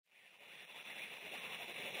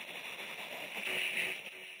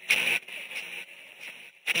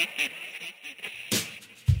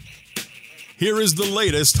Here is the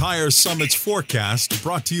latest Higher Summits forecast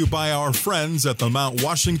brought to you by our friends at the Mount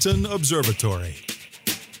Washington Observatory.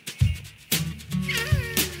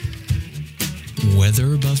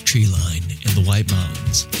 Weather above treeline in the White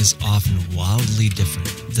Mountains is often wildly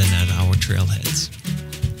different than at our trailheads.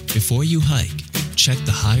 Before you hike, check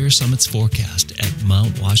the Higher Summits forecast at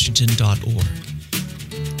mountwashington.org.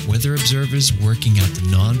 Weather observers working at the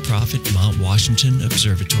nonprofit Mount Washington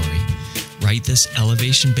Observatory write this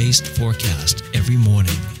elevation-based forecast every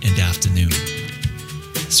morning and afternoon.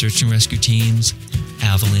 Search and rescue teams,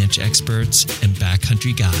 avalanche experts, and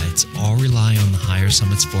backcountry guides all rely on the Higher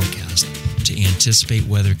Summits forecast to anticipate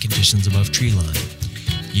weather conditions above treeline.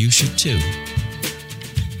 You should too.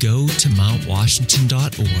 Go to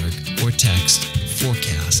mountwashington.org or text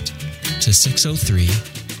forecast to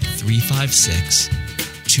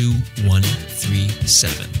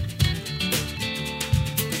 603-356-2137.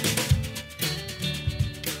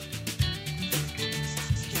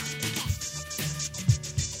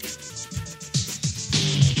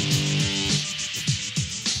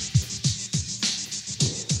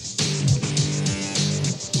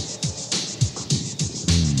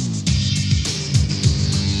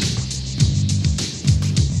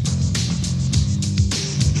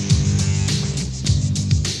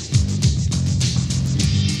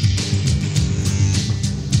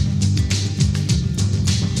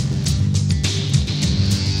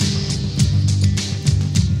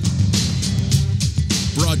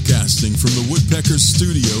 Broadcasting from the Woodpeckers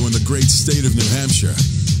studio in the great state of New Hampshire,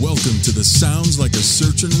 welcome to the Sounds Like a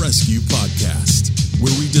Search and Rescue podcast,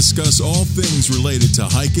 where we discuss all things related to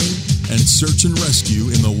hiking and search and rescue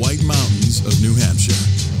in the White Mountains of New Hampshire.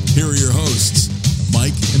 Here are your hosts,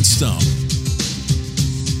 Mike and Stump.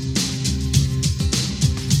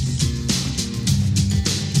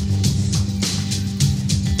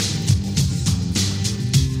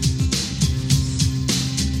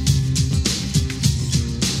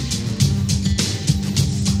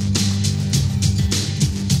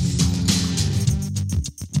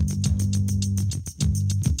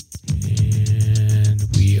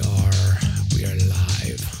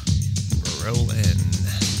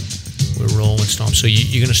 So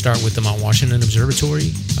you're going to start with the Mount Washington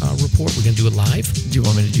Observatory report? We're going to do it live? Do you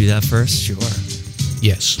want me to do that first? Sure.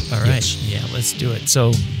 Yes. All right. Yes. Yeah, let's do it.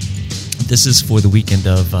 So this is for the weekend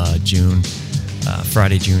of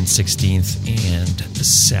Friday, June 16th, and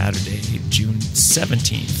Saturday, June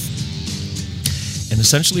 17th. And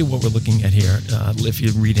essentially what we're looking at here, if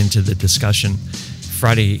you read into the discussion,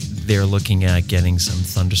 Friday, they're looking at getting some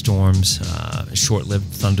thunderstorms, short-lived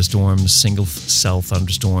thunderstorms, single-cell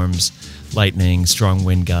thunderstorms, lightning, strong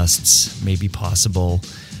wind gusts may be possible,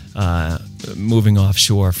 moving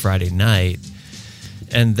offshore Friday night.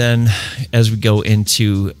 And then as we go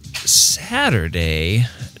into Saturday,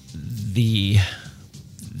 the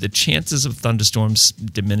chances of thunderstorms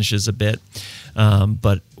diminishes a bit,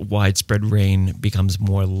 but widespread rain becomes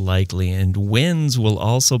more likely, and winds will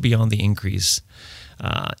also be on the increase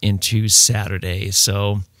into Saturday.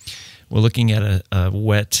 So we're looking at a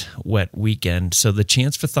wet weekend. So the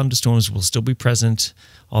chance for thunderstorms will still be present,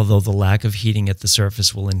 although the lack of heating at the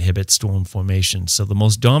surface will inhibit storm formation. So the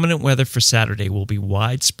most dominant weather for Saturday will be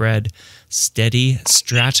widespread, steady,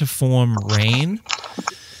 stratiform rain,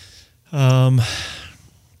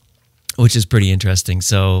 which is pretty interesting.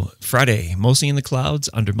 So Friday, mostly in the clouds,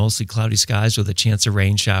 under mostly cloudy skies with a chance of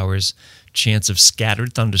rain showers, chance of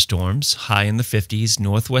scattered thunderstorms, high in the 50s,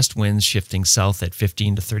 northwest winds shifting south at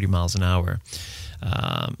 15 to 30 miles an hour.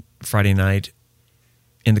 Friday night,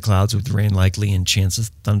 in the clouds with rain likely and chance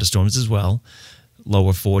of thunderstorms as well.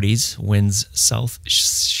 Lower 40s, winds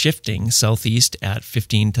shifting southeast at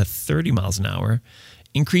 15 to 30 miles an hour,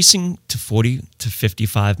 increasing to 40 to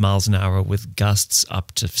 55 miles an hour with gusts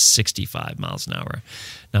up to 65 miles an hour.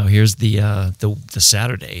 Now here's the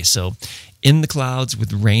Saturday. So in the clouds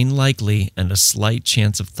with rain likely and a slight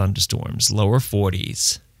chance of thunderstorms, lower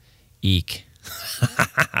 40s. Eek.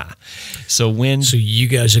 So you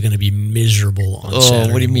guys are going to be miserable on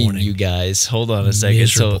Saturday what do you mean, morning. you guys? Hold on a second.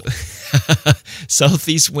 Miserable. So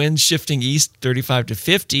southeast winds shifting east 35 to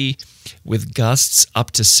 50 with gusts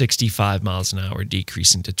up to 65 miles an hour,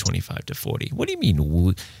 decreasing to 25 to 40. What do you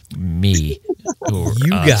mean, me? Or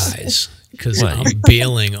you us? guys, because I'm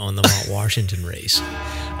bailing on the Mount Washington race.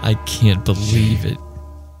 I can't believe it.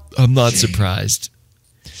 I'm not surprised.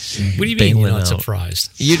 What do you mean you're not out.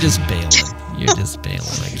 surprised? You're just bailing. You're just bailing.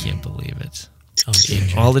 I can't believe it. I'm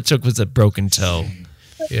injured. All it took was a broken toe.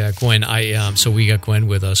 Yeah, Gwenn. So we got Gwenn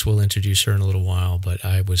with us. We'll introduce her in a little while. But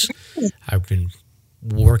I've been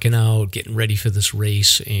working out, getting ready for this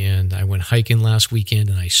race, and I went hiking last weekend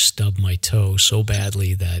and I stubbed my toe so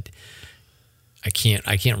badly that I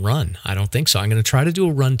can't run. I don't think so. I'm going to try to do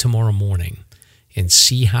a run tomorrow morning and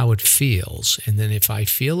see how it feels. And then if I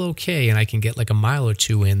feel okay and I can get like a mile or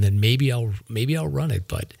two in, then maybe I'll run it.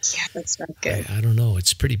 But yeah, that's not good. I don't know.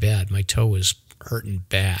 It's pretty bad. My toe is hurting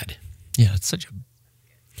bad. Yeah, it's such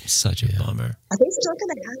a bummer. Are they still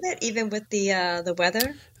going to have it even with the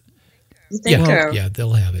weather? You think, yeah,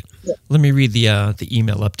 they'll have it. Yeah. Let me read the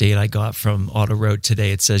email update I got from Auto Road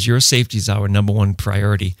today. It says, your safety is our number one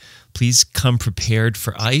priority. Please come prepared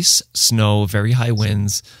for ice, snow, very high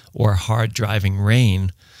winds, or hard driving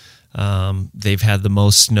rain. They've had the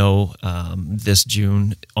most snow this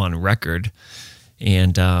June on record.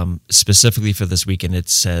 And specifically for this weekend, it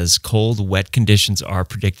says cold, wet conditions are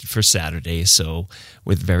predicted for Saturday. So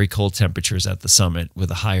with very cold temperatures at the summit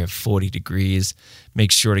with a high of 40 degrees,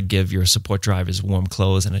 make sure to give your support drivers warm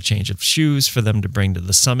clothes and a change of shoes for them to bring to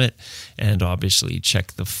the summit. And obviously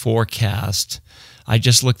check the forecast. I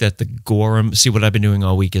just looked at the Gorham. See, what I've been doing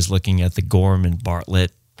all week is looking at the Gorham and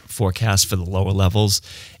Bartlett forecast for the lower levels.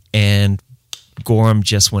 And Gorham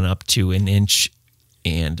just went up to 1 inch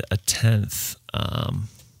and a tenth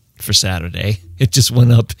for Saturday. It just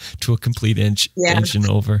went up to a complete inch and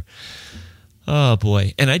over. Oh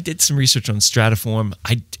boy. And I did some research on stratiform.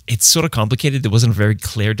 It's sort of complicated. There wasn't a very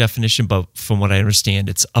clear definition, but from what I understand,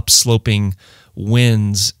 it's upsloping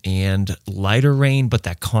winds and lighter rain, but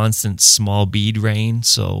that constant small bead rain.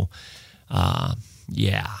 So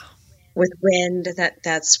yeah. With wind,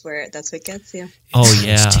 that's what gets you. Oh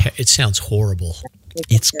yeah. It sounds horrible.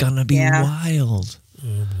 It's gonna be wild.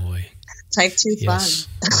 Oh boy. Type 2 fun.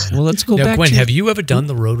 Well, let's go now, back. Gwen, have you ever done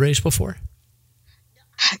the road race before?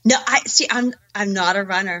 No, I'm not a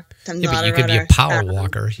runner. But you could be a power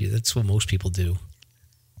walker. That's what most people do.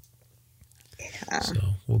 So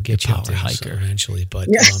we'll get you up there hiker eventually. But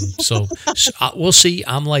so we'll see.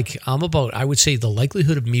 I would say the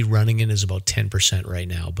likelihood of me running in is about 10% right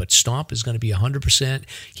now. But Stomp is going to be 100%.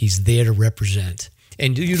 He's there to represent.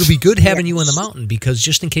 And it'll be good having you on the mountain because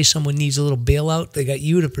just in case someone needs a little bailout, they got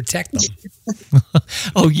you to protect them.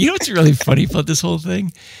 Oh, you know what's really funny about this whole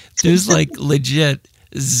thing? There's like legit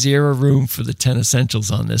zero room for the 10 essentials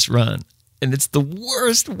on this run. And it's the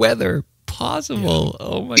worst weather possible. Yeah.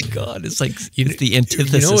 Oh my God. It's like it's the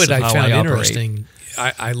antithesis of how I operate. You know what I found interesting?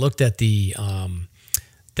 I looked at the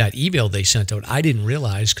that email they sent out. I didn't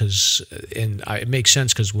realize it makes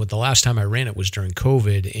sense because the last time I ran it was during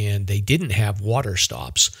COVID and they didn't have water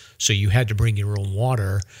stops. So you had to bring your own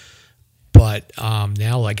water. But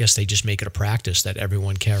now I guess they just make it a practice that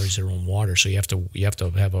everyone carries their own water. So you have to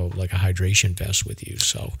have a hydration vest with you.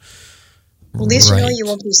 So at least you know you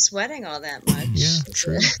won't be sweating all that much. Yeah,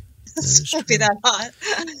 true. It won't be that hot.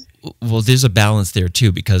 Well, there's a balance there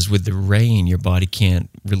too because with the rain, your body can't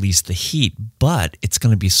release the heat, but it's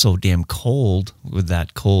going to be so damn cold with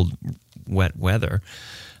that cold, wet weather.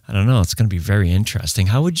 I don't know. It's going to be very interesting.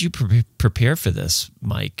 How would you prepare for this,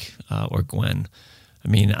 Mike or Gwen? I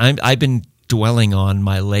mean, I've been dwelling on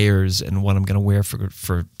my layers and what I'm going to wear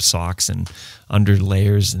for socks and under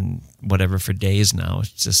layers and whatever for days now.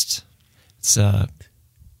 It's a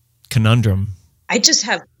conundrum. I just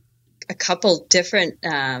have a couple different.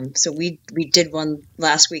 So we did one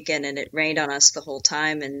last weekend and it rained on us the whole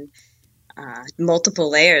time and multiple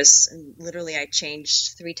layers. And literally, I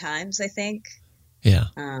changed 3 times, I think. Yeah.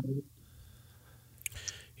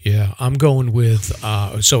 Yeah, I'm going with,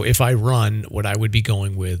 so if I run, what I would be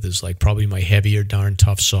going with is like probably my heavier darn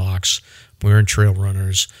tough socks, I'm wearing trail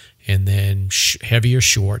runners, and then heavier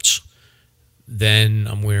shorts. Then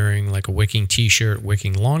I'm wearing like a wicking t-shirt,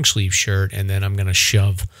 wicking long sleeve shirt, and then I'm going to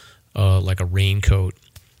shove like a raincoat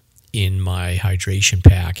in my hydration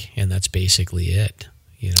pack, and that's basically it.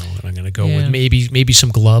 You know, and I'm going to go with maybe some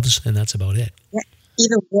gloves, and that's about it. Yeah,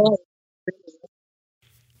 either way.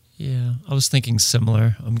 Yeah, I was thinking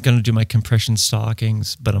similar. I'm going to do my compression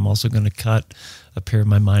stockings, but I'm also going to cut a pair of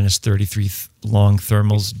my minus 33 long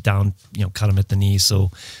thermals down, cut them at the knee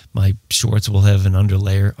so my shorts will have an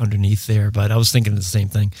underlayer underneath there. But I was thinking the same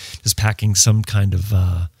thing, just packing some kind of,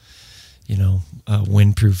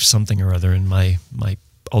 windproof something or other in my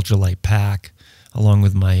ultralight pack along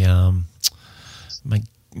with my my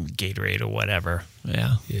Gatorade or whatever.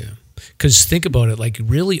 Yeah. Yeah. Because think about it, like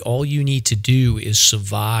really all you need to do is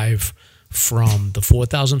survive from the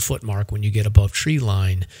 4,000 foot mark when you get above tree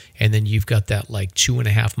line, and then you've got that like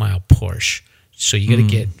 2.5 mile push So you got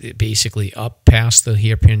to get basically up past the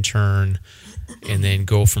hairpin turn and then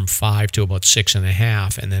go from 5 to about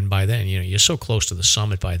 6.5. And then by then, you're so close to the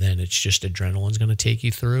summit by then, it's just adrenaline's going to take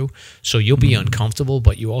you through. So you'll be uncomfortable,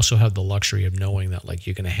 but you also have the luxury of knowing that like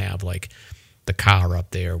you're going to have like the car up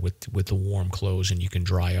there with the warm clothes and you can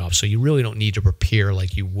dry off. So you really don't need to prepare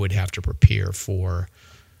like you would have to prepare for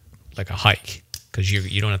like a hike because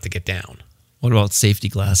you don't have to get down. What about safety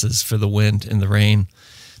glasses for the wind and the rain?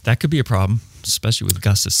 That could be a problem, especially with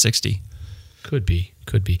gusts of 60. Could be.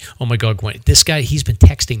 Oh my God, Gwen! This guy, he's been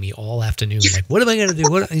texting me all afternoon. Like, what am I going to do?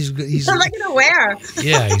 What he's what am I going to wear?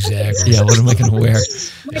 Yeah, exactly. Yeah, what am I going to wear?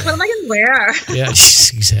 Like, what am I going to wear? Yeah,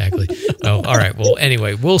 exactly. Oh, all right. Well,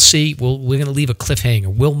 anyway, we'll see. We're going to leave a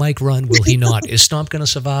cliffhanger. Will Mike run? Will he not? Is Stomp going to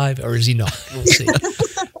survive, or is he not? We'll see.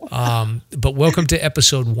 But welcome to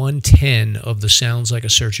episode 110 of the Sounds Like a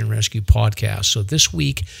Search and Rescue podcast. So this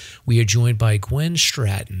week we are joined by Gwenn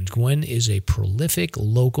Stratton. Gwenn is a prolific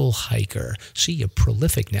local hiker. See, you're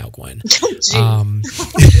prolific now, Gwenn.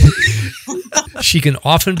 She can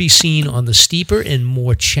often be seen on the steeper and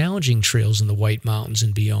more challenging trails in the White Mountains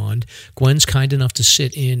and beyond. Gwenn's kind enough to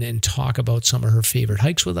sit in and talk about some of her favorite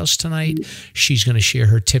hikes with us tonight. She's going to share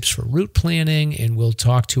her tips for route planning, and will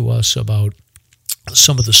talk to us about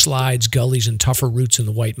some of the slides, gullies, and tougher routes in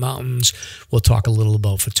the White Mountains. We'll talk a little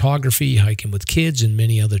about photography, hiking with kids, and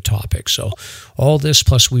many other topics. So all this,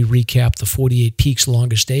 plus we recap the 48 Peaks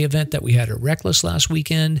Longest Day event that we had at Reckless last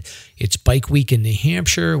weekend. It's Bike Week in New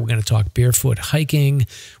Hampshire. We're going to talk barefoot hiking.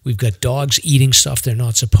 We've got dogs eating stuff they're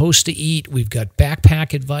not supposed to eat. We've got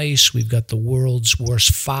backpack advice. We've got the world's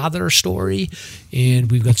worst father story.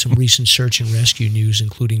 And we've got some recent search and rescue news,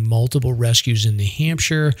 including multiple rescues in New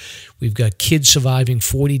Hampshire. We've got kids surviving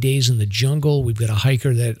 40 days in the jungle. We've got a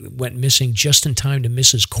hiker that went missing just in time to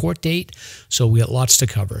miss his court date. So we got lots to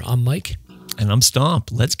cover. I'm Mike. And I'm Stomp.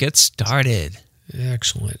 Let's get started.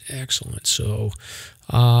 Excellent. So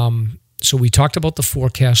we talked about the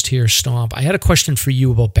forecast here, Stomp. I had a question for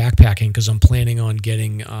you about backpacking because I'm planning on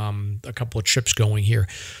getting a couple of trips going here.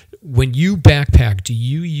 When you backpack, do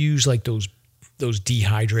you use like those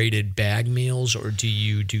dehydrated bag meals, or do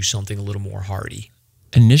you do something a little more hearty?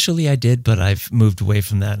 Initially I did, but I've moved away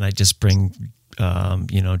from that, and I just bring,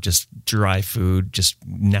 just dry food, just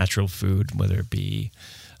natural food, whether it be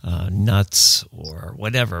nuts or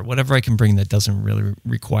whatever I can bring that doesn't really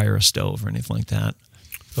require a stove or anything like that.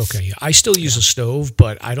 Okay, I still use a stove,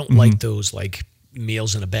 but I don't like those like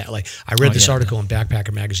meals in a bag. Like I read this article in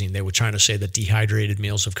Backpacker Magazine. They were trying to say that dehydrated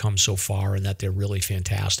meals have come so far and that they're really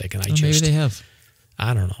fantastic. And maybe they have.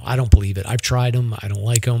 I don't know. I don't believe it. I've tried them. I don't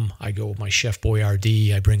like them. I go with my Chef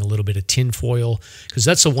Boyardee. I bring a little bit of tin foil because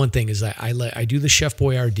that's the one thing is that I do the Chef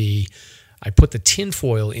Boyardee. I put the tin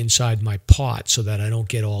foil inside my pot so that I don't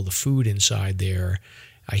get all the food inside there.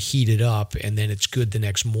 I heat it up, and then it's good the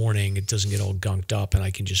next morning. It doesn't get all gunked up, and I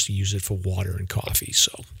can just use it for water and coffee.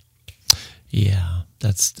 So, yeah,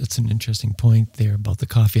 that's an interesting point there about the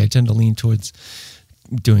coffee. I tend to lean towards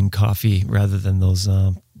doing coffee rather than those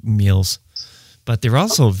meals. But they're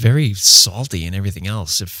also very salty and everything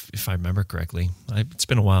else, if I remember correctly. It's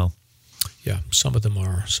been a while. Yeah, some of them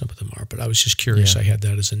are. But I was just curious. Yeah. I had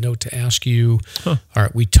that as a note to ask you. Huh. All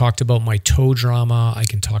right, we talked about my toe drama. I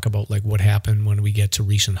can talk about like what happened when we get to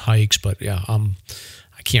recent hikes. But yeah,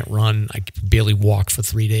 I can't run. I barely walked for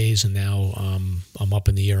 3 days, and now I'm up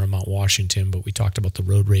in the air on Mount Washington. But we talked about the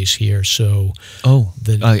road race here. So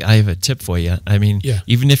I have a tip for you. I mean,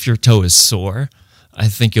 even if your toe is sore, I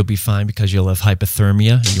think you'll be fine because you'll have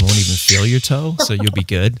hypothermia and you won't even feel your toe, so you'll be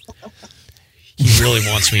good. He really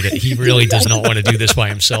wants me to. He really does not want to do this by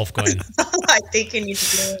himself, Gwenn. I think you need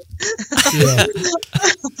to do it.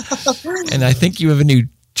 Yeah. And I think you have a new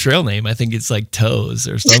trail name. I think it's like Toes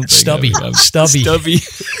or something. Stubby. Stubby. Stubby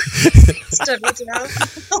toe.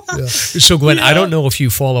 Yeah. So, Gwenn, I don't know if you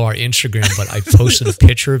follow our Instagram, but I posted a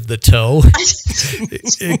picture of the toe.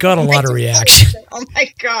 It got a lot of reaction. Oh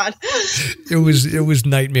my God! It was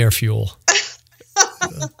nightmare fuel.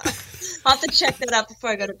 I'll have to check that out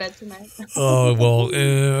before I go to bed tonight. Oh,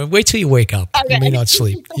 well, wait till you wake up. Okay. You may not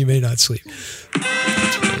sleep.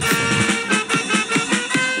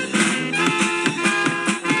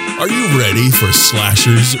 Are you ready for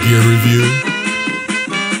Slasher's Gear Review?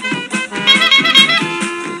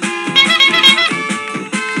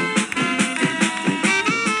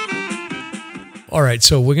 All right,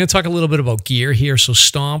 so we're going to talk a little bit about gear here. So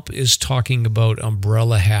Stomp is talking about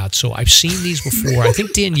umbrella hats. So I've seen these before. I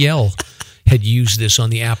think Danielle had used this on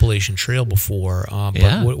the Appalachian Trail before. But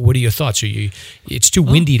Yeah. what are your thoughts? It's too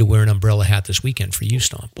windy to wear an umbrella hat this weekend for you,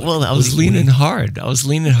 Stomp. Well, I was leaning hard. I was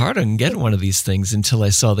leaning hard on getting one of these things until I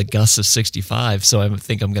saw the gusts of 65. So I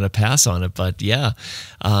think I'm going to pass on it. But yeah,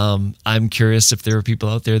 I'm curious if there are people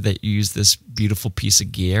out there that use this beautiful piece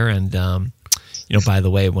of gear. And, by the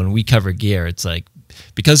way, when we cover gear, it's like,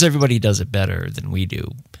 because everybody does it better than we do,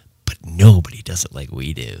 but nobody does it like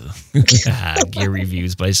we do. Gear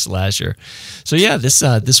reviews by Slasher. So yeah, this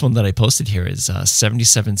one that I posted here is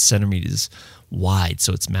 77 centimeters wide,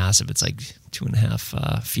 so it's massive. It's like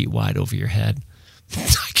 2.5 feet wide over your head.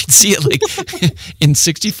 I can see it like in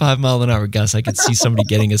 65 mile an hour gusts. I could see somebody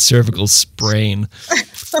getting a cervical sprain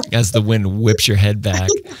as the wind whips your head back.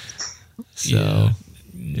 So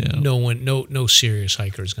yeah. No serious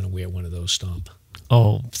hiker is going to wear one of those, Stomp.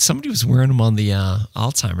 Oh, somebody was wearing them on the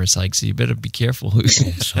Alzheimer's hike, so you better be careful.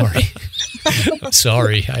 Sorry.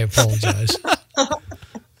 Sorry, I apologize.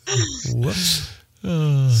 Whoops.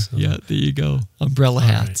 Yeah, there you go. Umbrella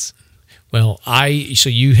hats. Right. Well, so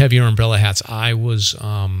you have your umbrella hats. I was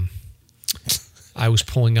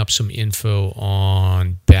pulling up some info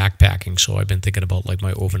on backpacking, so I've been thinking about like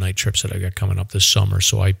my overnight trips that I got coming up this summer.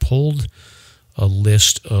 So I pulled a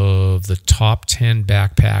list of the top 10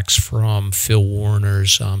 backpacks from Phil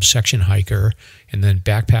Warner's Section Hiker, and then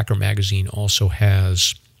Backpacker Magazine also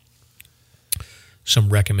has some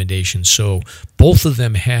recommendations. So both of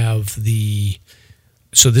them have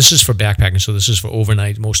so this is for backpacking, so this is for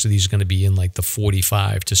overnight. Most of these are going to be in like the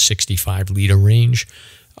 45 to 65 liter range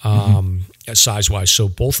size-wise. So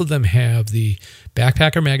both of them have the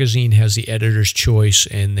Backpacker Magazine has the editor's choice,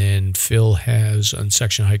 and then Phil has, on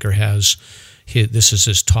Section Hiker, has this is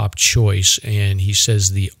his top choice, and he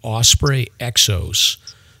says the Osprey Exos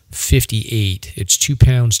 58. It's 2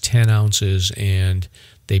 pounds 10 ounces, and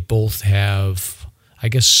they both have,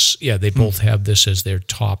 both have this as their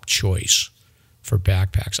top choice for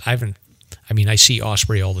backpacks. I see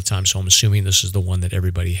Osprey all the time, so I'm assuming this is the one that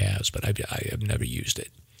everybody has, but I have never used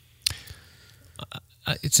it.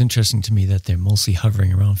 It's interesting to me that they're mostly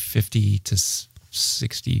hovering around 50 to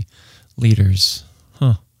 60 liters.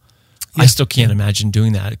 Huh. Yeah. I still can't imagine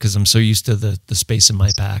doing that because I'm so used to the space in my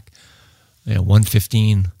pack.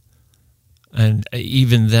 115. And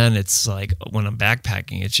even then, it's like when I'm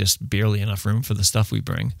backpacking, it's just barely enough room for the stuff we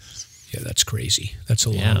bring. Yeah, that's crazy. That's a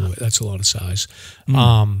lot of size.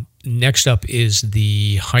 Mm. Next up is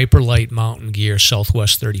the Hyperlight Mountain Gear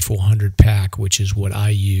Southwest 3400 pack, which is what I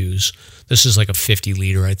use. This is like a 50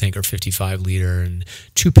 liter, I think, or 55 liter, and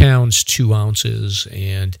 2 pounds 2 ounces.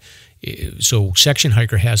 And so Section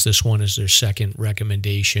Hiker has this one as their second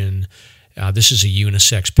recommendation. This is a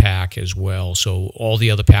unisex pack as well. So all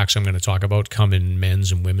the other packs I'm going to talk about come in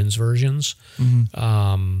men's and women's versions.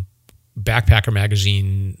 Mm-hmm. Backpacker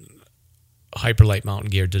Magazine Hyperlight Mountain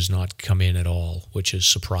Gear does not come in at all, which is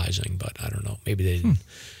surprising, but I don't know. Maybe they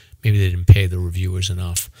didn't pay the reviewers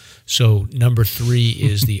enough. So number 3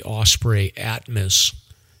 is the Osprey Atmos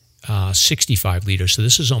 65 liter. So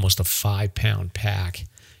this is almost a 5-pound pack,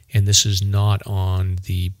 and this is not on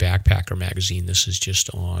the Backpacker Magazine. This is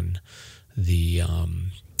just on the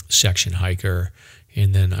Section Hiker.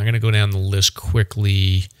 And then I'm going to go down the list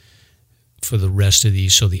quickly for the rest of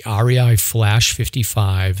these. So the REI Flash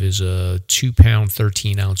 55 is a 2 pound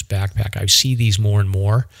 13 ounce backpack. I see these more and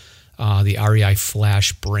more. The REI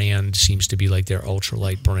Flash brand seems to be like their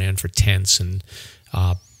ultralight brand for tents and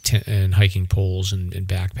hiking poles and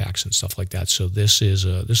backpacks and stuff like that. So this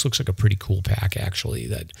looks like a pretty cool pack actually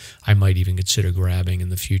that I might even consider grabbing in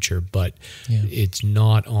the future, but It's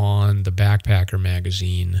not on the Backpacker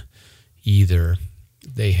Magazine either.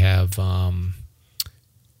 They have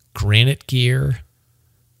Granite Gear,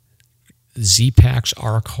 Z-Packs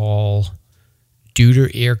Arc Haul,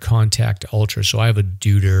 Deuter Air Contact Ultra. So I have a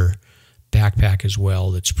Deuter backpack as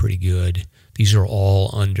well that's pretty good. These are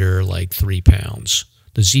all under like 3 pounds.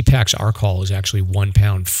 The Z-Packs Arc Haul is actually 1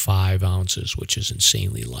 pound 5 ounces, which is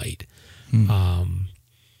insanely light. And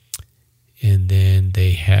then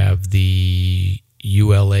they have the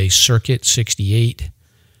ULA Circuit 68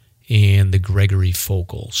 and the Gregory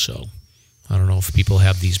Focal. So I don't know if people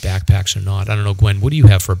have these backpacks or not. I don't know, Gwen, what do you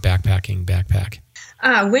have for a backpacking backpack?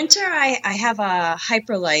 Winter, I have a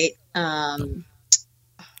Hyperlight.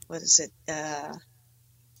 What is it?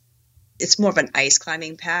 It's more of an ice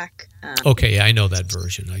climbing pack. Okay, I know that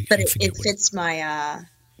version. It fits my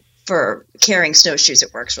for carrying snowshoes.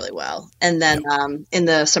 It works really well. And then in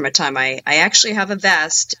the summertime, I actually have a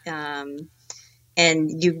vest.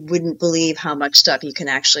 And you wouldn't believe how much stuff you can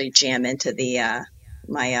actually jam into the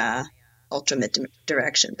my ultra mid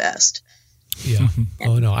direction vest. Yeah.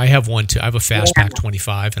 Oh, no. I have one too. I have a Fastpack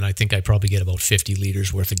 25, and I think I probably get about 50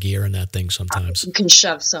 liters worth of gear in that thing sometimes. You can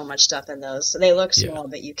shove so much stuff in those. So they look small,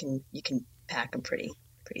 but you can pack them pretty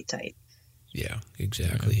tight. Yeah,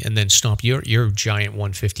 exactly. And then Stomp, your giant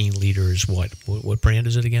 115 liter is what? What brand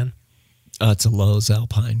is it again? It's a Lowe's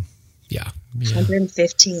Alpine. Yeah.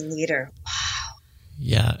 115 liter. Wow.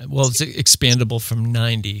 Yeah. Well, it's expandable from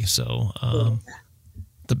 90. So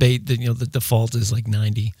the default is like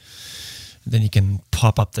 90. Then you can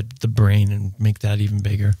pop up the brain and make that even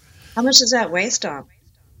bigger. How much does that weigh, Stomp?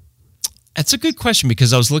 That's a good question,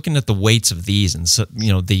 because I was looking at the weights of these, and so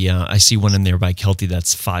I see one in there by Kelty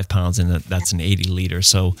that's 5 pounds, and that's an 80 liter.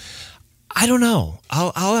 So I don't know.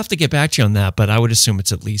 I'll have to get back to you on that, but I would assume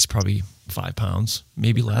it's at least probably 5 pounds,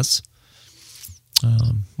 maybe less.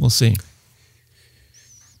 We'll see.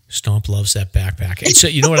 Stomp loves that backpack. So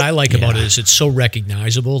you know what I like about it is it's so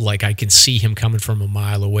recognizable. Like I can see him coming from a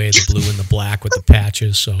mile away, the blue and the black with the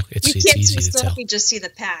patches. So it's easy to tell. You just see the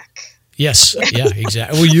pack. Yes. Yeah.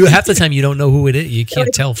 Exactly. Well, half the time you don't know who it is. You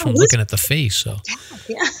can't tell from looking at the face. So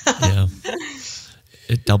yeah,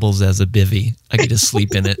 it doubles as a bivvy. I get to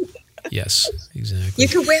sleep in it. Yes. Exactly. You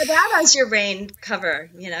could wear that as your rain cover.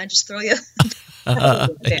 Just throw you.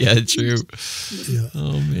 Yeah. True. Yeah.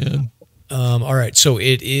 Oh man. All right, so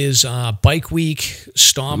it is Bike Week.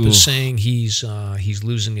 Stomp is saying he's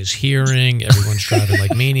losing his hearing. Everyone's driving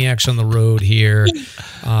like maniacs on the road here.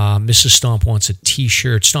 Mrs. Stomp wants a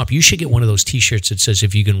T-shirt. Stomp, you should get one of those T-shirts that says,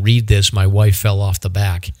 "If you can read this, my wife fell off the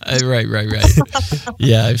back." Right.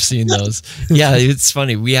 Yeah, I've seen those. Yeah, it's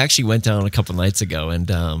funny. We actually went down a couple nights ago, and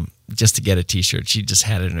just to get a T-shirt. She just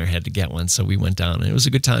had it in her head to get one, so we went down, and it was a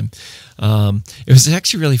good time. It was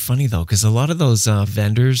actually really funny, though, because a lot of those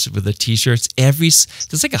vendors with the T-shirts,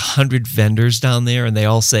 there's like 100 vendors down there, and they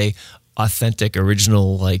all say authentic,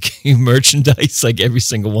 original, like merchandise, like every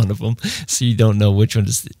single one of them. So you don't know which one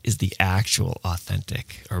is the actual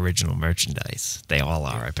authentic, original merchandise. They all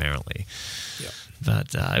are, apparently. Yep.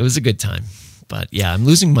 But it was a good time. But yeah, I'm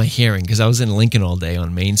losing my hearing because I was in Lincoln all day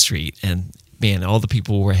on Main Street, and man, all the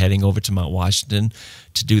people were heading over to Mount Washington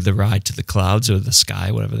to do the ride to the clouds or the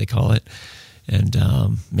sky, whatever they call it. And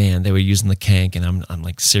man, they were using the Kank, and I'm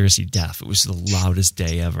like seriously deaf. It was the loudest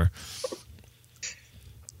day ever.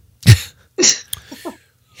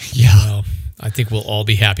 Yeah. Well, I think we'll all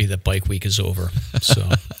be happy that Bike Week is over. So,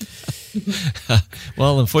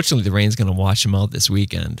 well, unfortunately, the rain's going to wash them out this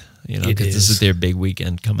weekend. Because this is their big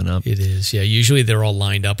weekend coming up. It is, yeah. Usually they're all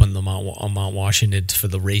lined up on Mount Washington for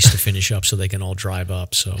the race to finish up, so they can all drive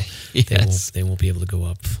up. So they won't be able to go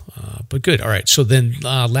up. But good. All right. So then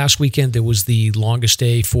last weekend there was the longest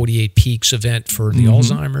day 48 Peaks event for the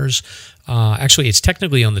Alzheimer's. Actually, it's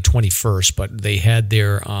technically on the 21st, but they had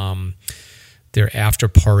their after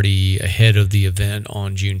party ahead of the event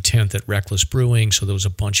on June 10th at Reckless Brewing. So there was a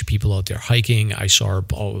bunch of people out there hiking. I saw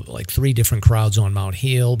like 3 different crowds on Mount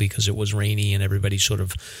Hale because it was rainy and everybody sort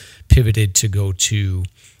of pivoted to go to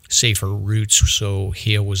safer routes. So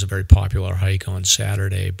Hale was a very popular hike on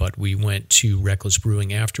Saturday, but we went to Reckless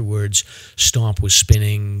Brewing afterwards. Stomp was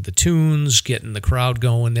spinning the tunes, getting the crowd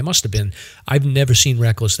going. There must have been, I've never seen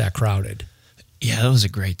Reckless that crowded. Yeah, that was a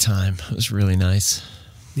great time. It was really nice.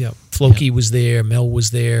 Yeah, Floki was there, Mel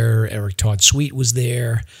was there, Eric Todd Sweet was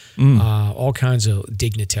there, all kinds of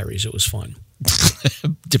dignitaries. It was fun.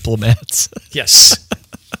 Diplomats. Yes.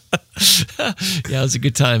 Yeah, it was a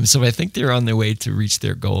good time. So I think they're on their way to reach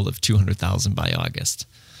their goal of 200,000 by August.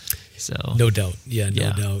 So no doubt. Yeah,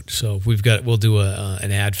 no doubt. So we'll do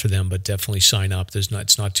an ad for them, but definitely sign up.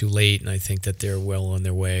 It's not too late, and I think that they're well on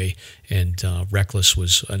their way. And Reckless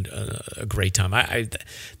was a great time.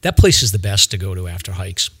 That place is the best to go to after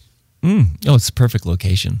hikes. Oh, it's a perfect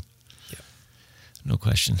location. Yeah, no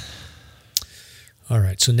question. All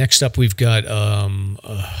right. So next up, we've got a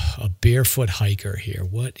barefoot hiker here.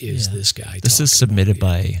 What is this guy? This is submitted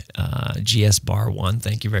by GS Bar 1.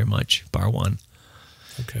 Thank you very much, Bar 1.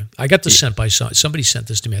 Okay. I got this sent by somebody sent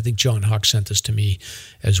this to me. I think John Huck sent this to me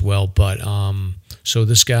as well. But so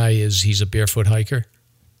this guy he's a barefoot hiker?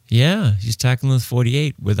 Yeah, he's tackling the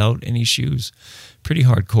 48 without any shoes. Pretty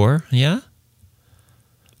hardcore, yeah?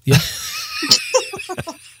 Yeah.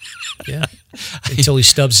 Yeah. Until he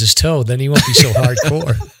stubs his toe, then he won't be so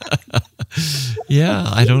hardcore. Yeah,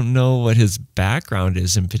 I don't know what his background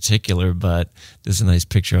is in particular, but there's a nice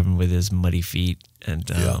picture of him with his muddy feet. And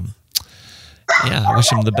yeah, I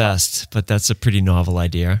wish him the best, but that's a pretty novel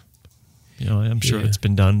idea. I'm sure it's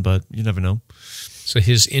been done, but you never know. So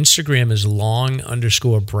his Instagram is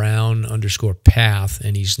long_brown_path,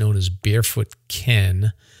 and he's known as Barefoot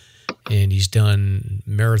Ken, and he's done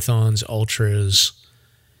marathons, ultras,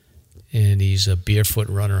 and he's a barefoot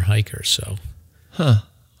runner hiker. So,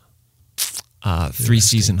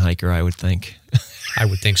 three-season hiker, I would think. I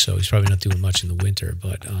would think so. He's probably not doing much in the winter,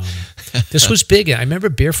 but this was big. I remember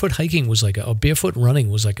barefoot hiking was like barefoot running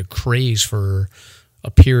was like a craze for a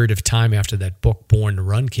period of time after that book Born to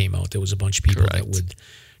Run came out. There was a bunch of people that would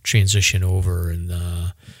transition over, and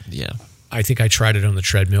I think I tried it on the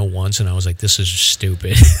treadmill once, and I was like, "This is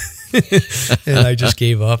stupid," and I just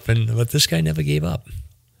gave up. But this guy never gave up.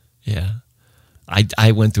 Yeah.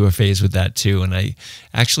 I went through a phase with that too, and I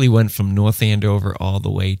actually went from North Andover all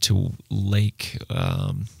the way to Lake.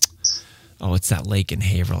 It's that lake in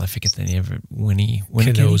Haverhill. I forget the name of it.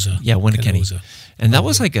 Winnickenny? Yeah, Winnickenny. Canosa. And that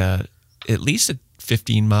was like at least a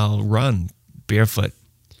 15-mile run barefoot.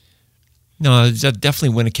 No, it's definitely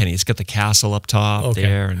Winnickenny. It's got the castle up top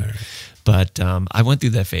there, and but I went through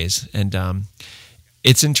that phase, and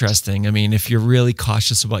it's interesting. I mean, if you're really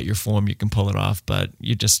cautious about your form, you can pull it off, but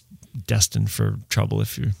you're just destined for trouble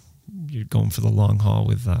if you're going for the long haul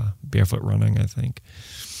with barefoot running, I think.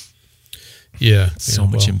 Yeah. So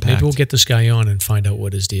much impact. Maybe we'll get this guy on and find out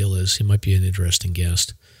what his deal is. He might be an interesting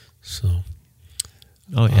guest. So.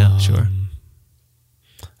 Oh, yeah, sure.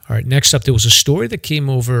 All right, next up, there was a story that came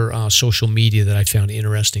over social media that I found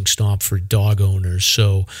interesting, Stomp, for dog owners.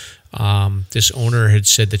 So this owner had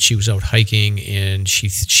said that she was out hiking, and she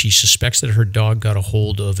suspects that her dog got a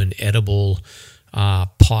hold of an edible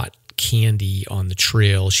pot candy on the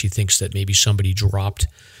trail. She thinks that maybe somebody dropped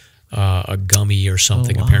a gummy or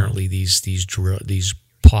something. Oh, wow. Apparently these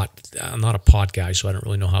pot, I'm not a pot guy, so I don't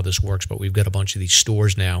really know how this works, but we've got a bunch of these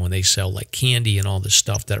stores now, and they sell like candy and all this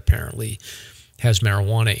stuff that apparently has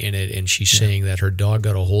marijuana in it. And she's saying that her dog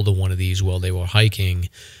got a hold of one of these while they were hiking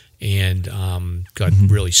and got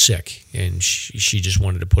really sick. And she just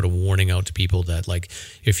wanted to put a warning out to people that, like,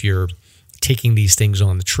 if you're taking these things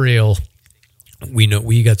on the trail, we know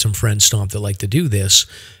we got some friends, Stomp, that like to do this.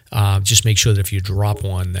 Just make sure that if you drop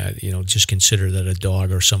one, that just consider that a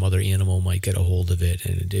dog or some other animal might get a hold of it,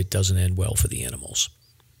 and it doesn't end well for the animals.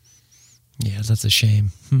 Yeah, that's a shame.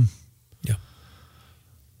 Yeah.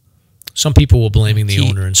 Some people were blaming the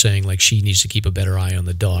owner and saying like she needs to keep a better eye on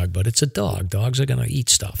the dog, but it's a dog. Dogs are going to eat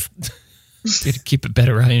stuff. You got to keep a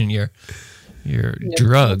better eye on your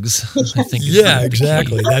drugs, I think. Yeah,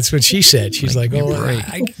 exactly. That's what she said. She's like, I'm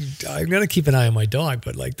going to keep an eye on my dog,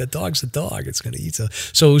 but like the dog's a dog. It's going to eat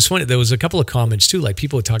stuff. So it was funny. There was a couple of comments too. Like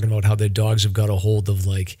people were talking about how their dogs have got a hold of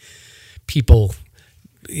like people,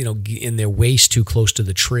 in their waist too close to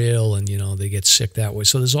the trail, and, they get sick that way.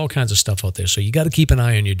 So there's all kinds of stuff out there. So you got to keep an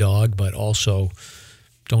eye on your dog, but also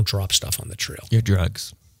don't drop stuff on the trail. Your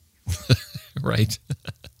drugs. Right.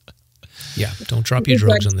 Yeah, don't drop your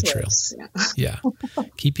drugs on the trail. Yeah.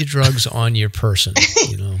 Keep your drugs on your person.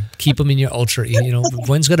 Keep them in your ultra.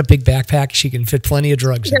 Gwenn's got a big backpack; she can fit plenty of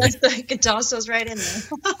drugs in Yes, I can toss those right in there.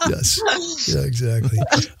 Yes, yeah, exactly.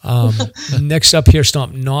 Next up here,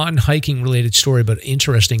 Stomp, non-hiking related story, but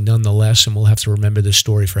interesting nonetheless, and we'll have to remember this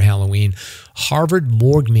story for Halloween. Harvard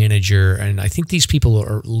morgue manager, and I think these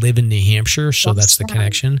people live in New Hampshire, so that's the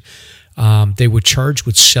connection. They were charged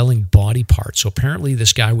with selling body parts. So apparently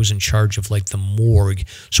this guy was in charge of like the morgue.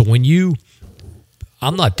 So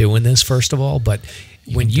I'm not doing this, first of all, but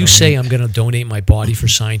when you say I'm going to donate my body for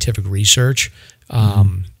scientific research,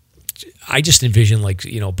 I just envision like,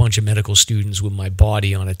 a bunch of medical students with my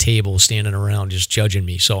body on a table standing around just judging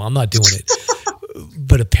me. So I'm not doing it.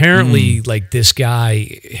 But apparently like this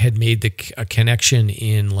guy had made a connection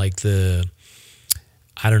in like the,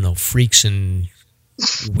 I don't know, freaks and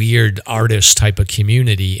weird artist type of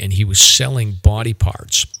community, and he was selling body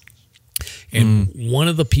parts. And one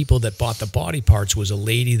of the people that bought the body parts was a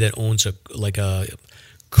lady that owns a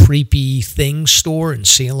creepy things store in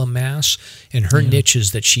Salem, Mass. And her niche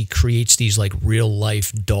is that she creates these like real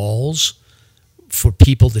life dolls for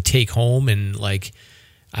people to take home, and like,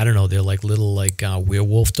 I don't know, they're like little like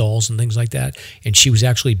werewolf dolls and things like that. And she was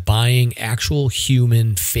actually buying actual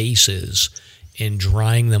human faces and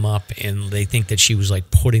drying them up, and they think that she was like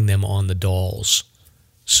putting them on the dolls.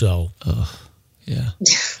 So, yeah,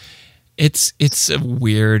 it's a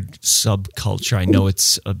weird subculture. I know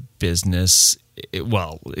it's a business.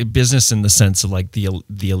 Business in the sense of like the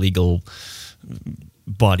illegal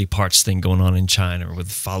body parts thing going on in China with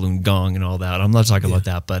Falun Gong and all that. I'm not talking about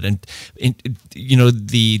that, but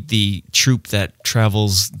the troupe that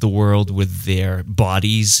travels the world with their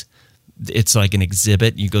bodies. It's like an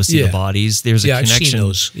exhibit. You go see the bodies. There's a connection. I've seen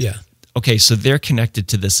those. Yeah. Okay, so they're connected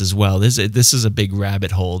to this as well. This is a big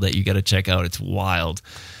rabbit hole that you got to check out. It's wild.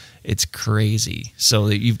 It's crazy. So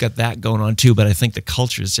you've got that going on too, but I think the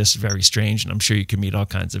culture is just very strange, and I'm sure you can meet all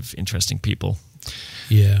kinds of interesting people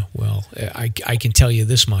Yeah, well, I can tell you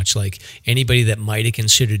this much. Like, anybody that might have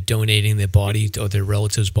considered donating their body or their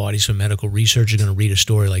relatives' bodies for medical research are going to read a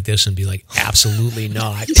story like this and be like, absolutely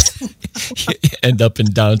not. End up in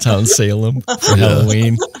downtown Salem for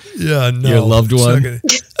Halloween. Yeah, no. Your loved one.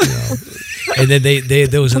 And then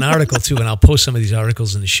there was an article too, and I'll post some of these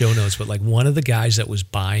articles in the show notes, but like one of the guys that was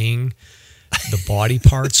buying the body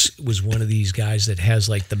parts was one of these guys that has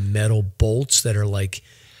like the metal bolts that are like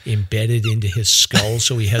embedded into his skull,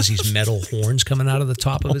 so he has these metal horns coming out of the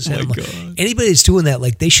top of his head. My like, God. anybody that's doing that,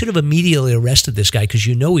 like, they should have immediately arrested this guy because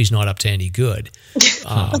he's not up to any good.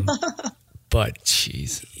 But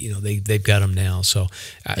Jeez. They've got him now. So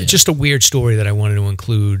just a weird story that I wanted to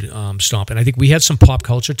include, Stomp. And I think we had some pop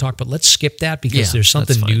culture talk, but let's skip that because there's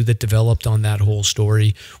something new that developed on that whole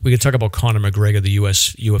story. We could talk about Conor McGregor, the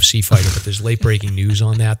UFC fighter, but there's late breaking news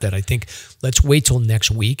on that I think let's wait till next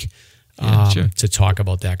week. Sure. To talk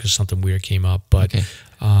about that because something weird came up. But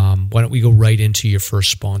why don't we go right into your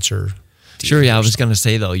first sponsor? Sure, yeah. I was going to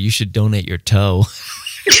say, though, you should donate your toe.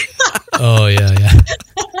 Oh, yeah.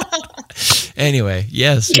 Anyway,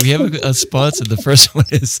 yes, we have a sponsor. The first one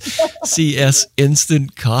is CS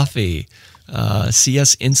Instant Coffee.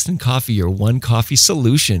 CS Instant Coffee, your one coffee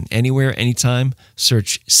solution. Anywhere, anytime,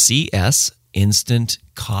 search CS Instant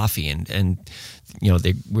Coffee. And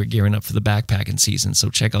we're gearing up for the backpacking season, so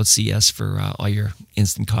check out CS for all your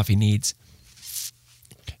instant coffee needs.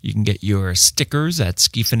 You can get your stickers at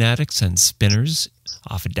Ski Fanatics and Spinners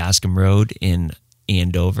off of Dascom Road in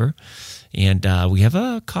Andover. And we have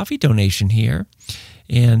a coffee donation here,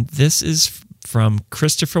 and this is from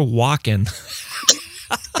Christopher Walken.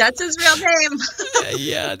 That's his real name.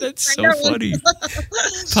 Yeah, that's so funny.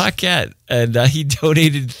 Paquette. And he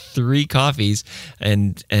donated 3 coffees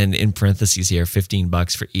and in parentheses here,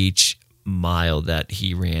 $15 for each mile that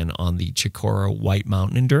he ran on the Chicora White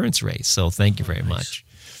Mountain Endurance Race. So thank you very much.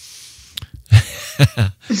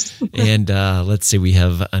 And let's see, we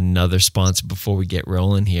have another sponsor before we get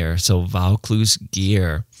rolling here. So Vaucluse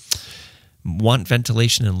Gear. Want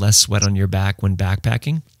ventilation and less sweat on your back when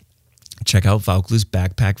backpacking? Check out Vaucluse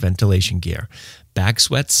Backpack Ventilation Gear. Back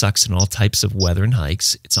sweat sucks in all types of weather and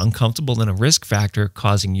hikes. It's uncomfortable and a risk factor,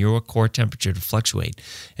 causing your core temperature to fluctuate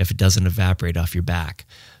if it doesn't evaporate off your back.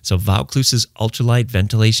 So Vaucluse's ultralight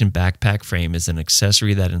ventilation backpack frame is an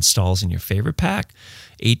accessory that installs in your favorite pack,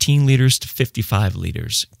 18 liters to 55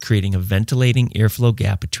 liters, creating a ventilating airflow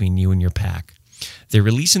gap between you and your pack. They're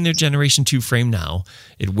releasing their Generation 2 frame now.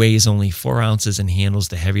 It weighs only 4 ounces and handles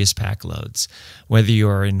the heaviest pack loads. Whether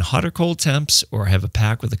you're in hot or cold temps or have a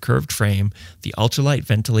pack with a curved frame, the ultralight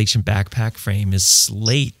ventilation backpack frame is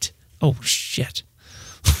slate. Oh, shit.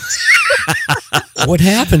 What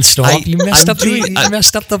happened, Stomp? You messed up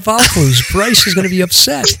the Vaucluse. Bryce is going to be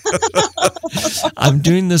upset. I'm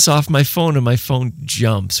doing this off my phone, and my phone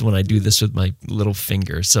jumps when I do this with my little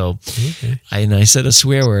finger. So, I said a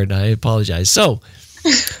swear word. I apologize. So,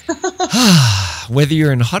 whether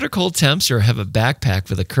you're in hot or cold temps or have a backpack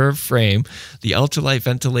with a curved frame, the ultralight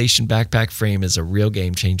ventilation backpack frame is a real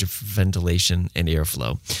game changer for ventilation and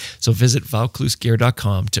airflow. So visit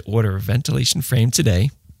VaucluseGear.com to order a ventilation frame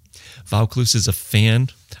today. Vaucluse is a fan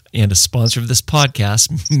and a sponsor of this podcast.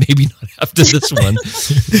 Maybe not after this one.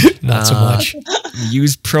 Not so much.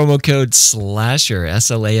 Use promo code SLASHER,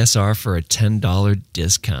 SLASR, for a $10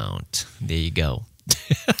 discount. There you go.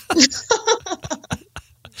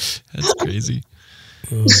 That's crazy.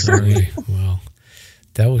 Oh, sorry. Well,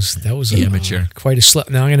 that was amateur. Quite a slip.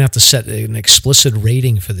 Now I'm going to have to set an explicit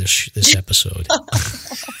rating for this episode.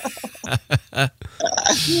 Oh,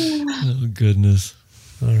 goodness.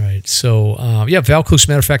 All right. So, Vaucluse,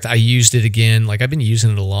 matter of fact, I used it again. Like, I've been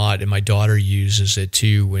using it a lot, and my daughter uses it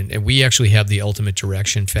too. And we actually have the Ultimate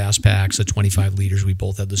Direction fast packs, the 25 liters. We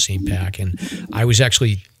both have the same pack. And I was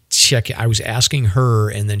actually I was asking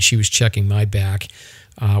her, and then she was checking my back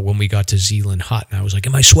when we got to Zealand Hut. And I was like,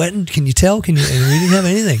 am I sweating? Can you tell? And we didn't have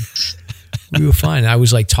anything. We were fine. I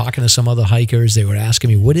was like talking to some other hikers. They were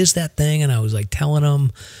asking me, what is that thing? And I was like telling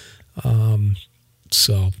them.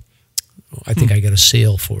 So I think I got a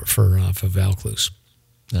sale for Vaucluse.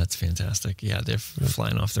 That's fantastic. Yeah, they're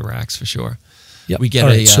flying off the racks for sure. Yep. We get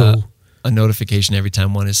a notification every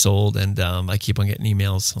time one is sold, and I keep on getting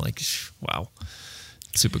emails like, wow,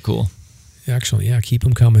 super cool. Excellent. Yeah, keep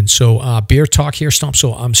them coming. So beer talk here, Stomp.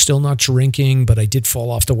 So I'm still not drinking, but I did fall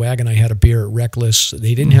off the wagon. I had a beer at Reckless.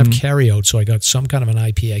 They didn't have carryout, so I got some kind of an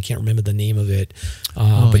IPA. I can't remember the name of it.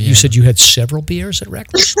 You said you had several beers at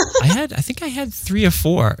Reckless? I think I had 3 or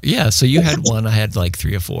 4. Yeah, so you had one. I had like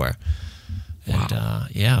 3 or 4. And wow.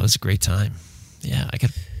 It was a great time. Yeah,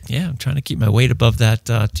 I'm trying to keep my weight above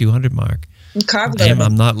that 200 mark.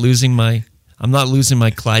 I'm not losing my I'm not losing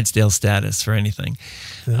my Clydesdale status for anything.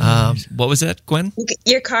 What was that, Gwen?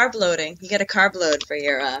 You're carb loading. You get a carb load for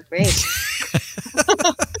your race.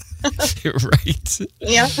 You're right.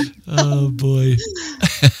 Yeah. Oh, boy.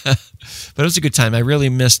 But it was a good time. I really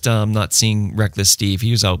missed not seeing Reckless Steve.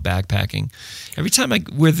 He was out backpacking. Every time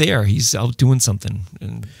we're there, he's out doing something.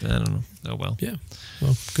 And I don't know. Oh, well. Yeah.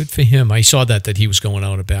 Well, good for him. I saw that he was going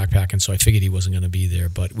out backpacking, so I figured he wasn't going to be there.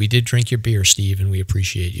 But we did drink your beer, Steve, and we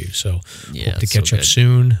appreciate you. So hope to catch up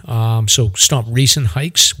soon. So recent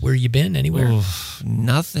hikes. Where you been? Anywhere? Oh,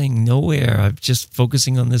 nothing. Nowhere. I'm just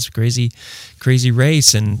focusing on this crazy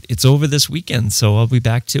race, and it's over this weekend, so I'll be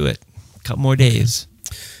back to it. A couple more days.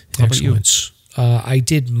 How about you? I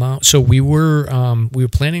did mount. So we were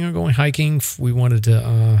planning on going hiking. We wanted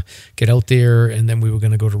to get out there, and then we were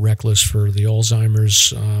going to go to Reckless for the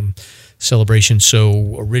Alzheimer's celebration.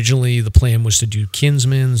 So originally the plan was to do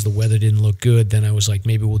Kinsman's. The weather didn't look good. Then I was like,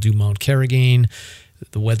 maybe we'll do Mount Carrigain.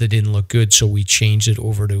 The weather didn't look good, so we changed it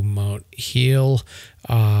over to Mount Hale.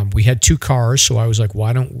 We had 2 cars, so I was like,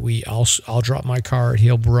 why don't we? I'll drop my car at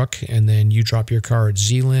Halebrook, and then you drop your car at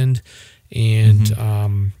Zealand.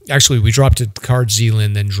 And actually, we dropped at the car at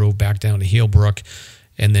Zealand, then drove back down to Halebrook,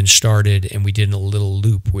 and then started, and we did a little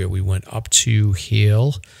loop where we went up to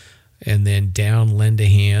Hale and then down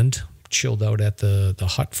Lendahand, chilled out at the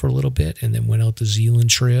hut for a little bit, and then went out the Zealand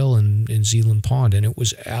Trail and Zealand Pond, and it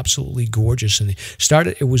was absolutely gorgeous. And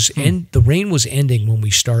the rain was ending when we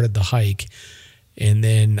started the hike, and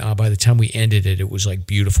then by the time we ended it, it was like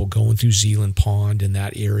beautiful going through Zealand Pond and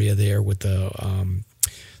that area there with the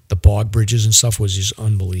bog bridges and stuff was just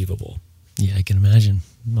unbelievable. Yeah, I can imagine.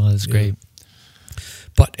 Oh, that's great.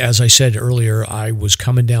 But as I said earlier, I was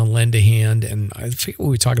coming down Lendahand, and I forget what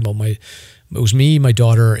we were talking about. It was me, my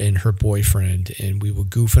daughter, and her boyfriend, and we were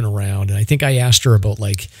goofing around. And I think I asked her about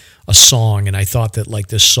like a song, and I thought that like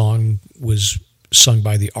this song was sung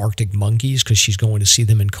by the Arctic Monkeys because she's going to see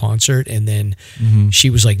them in concert. And then she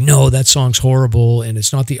was like, no, that song's horrible, and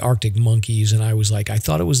it's not the Arctic Monkeys. And I was like, I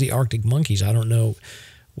thought it was the Arctic Monkeys. I don't know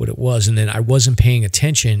what it was. And then I wasn't paying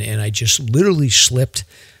attention, and I just literally slipped.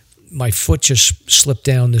 My foot just slipped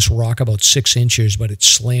down this rock about 6 inches, but it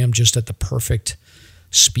slammed just at the perfect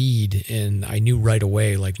speed. And I knew right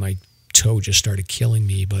away, like my toe just started killing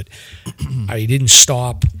me, but I didn't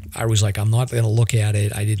stop. I was like, I'm not going to look at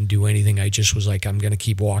it. I didn't do anything. I just was like, I'm going to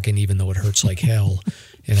keep walking even though it hurts like hell.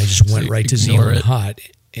 And I just went right to Zealand Hut.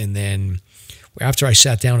 And then after I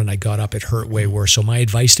sat down and I got up, it hurt way worse. So my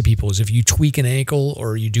advice to people is if you tweak an ankle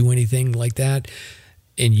or you do anything like that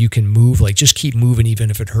and you can move, like just keep moving even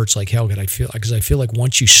if it hurts like hell. Because I feel like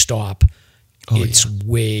once you stop, it's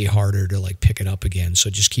way harder to like pick it up again. So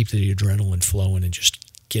just keep the adrenaline flowing and just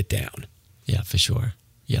get down. Yeah, for sure.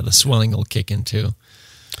 Yeah, the swelling will kick in too.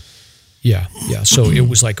 Yeah. So it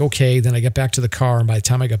was like, okay, then I got back to the car, and by the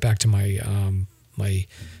time I got back to my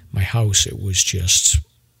my house, it was just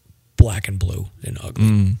black and blue and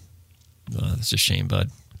ugly. Oh, that's a shame, bud.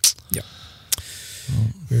 Yeah. Well,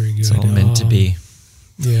 very good. It's all meant to be.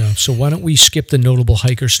 Yeah. So why don't we skip the notable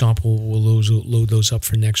hiker stomp? We'll load those up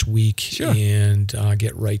for next week and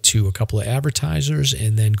get right to a couple of advertisers,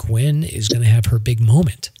 and then Gwen is going to have her big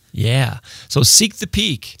moment. Yeah. So Seek the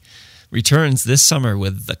Peak returns this summer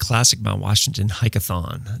with the classic Mount Washington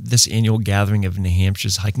Hike-a-thon. This annual gathering of New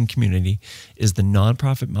Hampshire's hiking community is the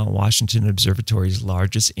nonprofit Mount Washington Observatory's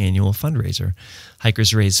largest annual fundraiser.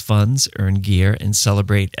 Hikers raise funds, earn gear, and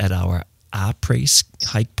celebrate at our Après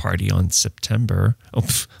hike party on Saturday,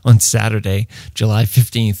 July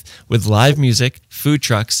 15th, with live music, food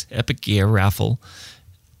trucks, epic gear raffle,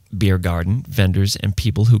 beer garden, vendors, and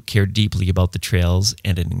people who care deeply about the trails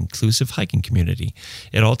and an inclusive hiking community.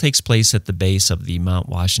 It all takes place at the base of the Mount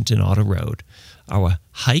Washington Auto Road. Our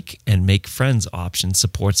Hike and Make Friends option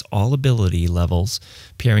supports all ability levels,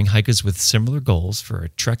 pairing hikers with similar goals for a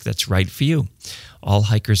trek that's right for you. All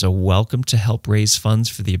hikers are welcome to help raise funds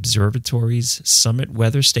for the observatory's Summit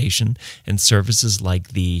Weather Station and services like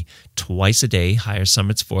the twice-a-day Higher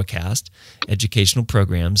Summits forecast, educational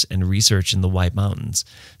programs, and research in the White Mountains.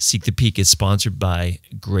 Seek the Peak is sponsored by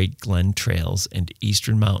Great Glen Trails and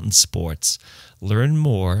Eastern Mountain Sports. Learn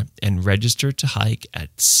more and register to hike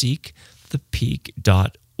at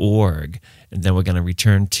seekthepeak.org. And then we're going to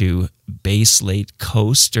return to Base Late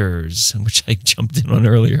Coasters, which I jumped in on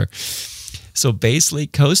earlier. So Base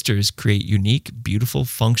Late Coasters create unique, beautiful,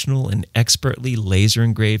 functional, and expertly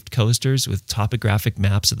laser-engraved coasters with topographic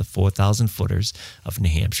maps of the 4,000 footers of New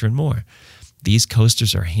Hampshire and more. These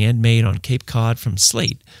coasters are handmade on Cape Cod from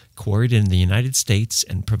slate, quarried in the United States,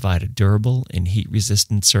 and provide a durable and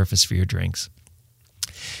heat-resistant surface for your drinks.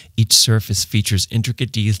 Each surface features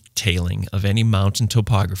intricate detailing of any mountain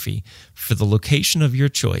topography for the location of your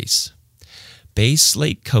choice. Bay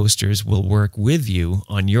Slate Coasters will work with you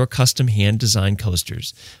on your custom hand-designed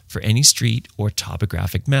coasters for any street or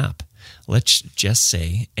topographic map. Let's just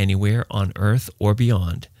say anywhere on Earth or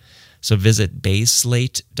beyond. So visit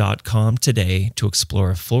bayslate.com today to explore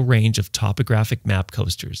a full range of topographic map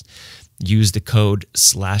coasters. Use the code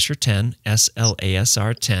SLASHER10,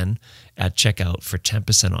 SLASR10, at checkout for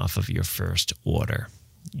 10% off of your first order.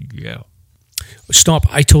 Yeah. Stop.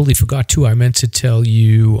 I totally forgot, too. I meant to tell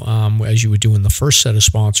you, as you were doing the first set of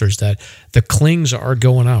sponsors, that the clings are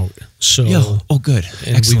going out. So, oh, good.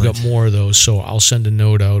 And Excellent. we've got more of those. So I'll send a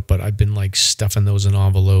note out, but I've been like stuffing those in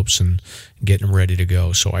envelopes and getting them ready to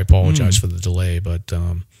go. So I apologize for the delay, but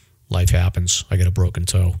life happens. I got a broken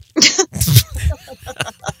toe.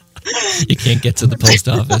 You can't get to the post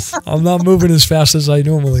office. I'm not moving as fast as I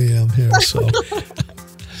normally am here. So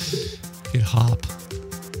you hop.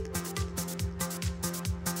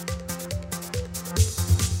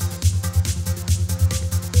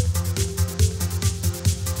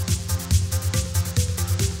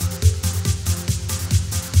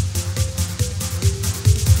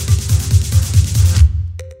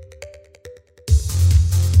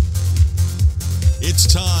 It's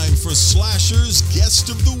time for Slasher's Guest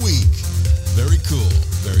of the Week. Very cool.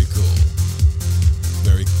 Very cool.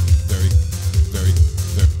 Very, very, very,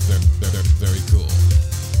 very, very, very, very cool.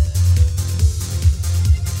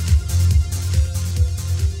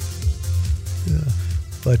 yeah.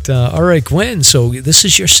 But all right, Gwen. So this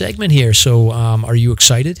is your segment here. So are you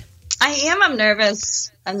excited? I am. I'm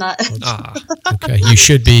nervous. I'm not. Okay, you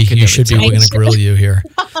should be. You should be. We're going to grill you here.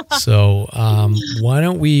 So why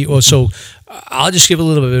don't we? Well, so I'll just give a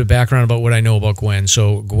little bit of background about what I know about Gwen.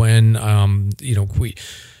 So Gwen,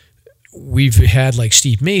 we've had like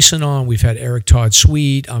Steve Mason on. We've had Eric Todd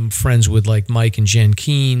Sweet. I'm friends with like Mike and Jen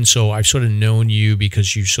Keene. So I've sort of known you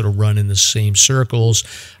because you sort of run in the same circles.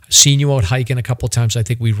 I've seen you out hiking a couple of times. I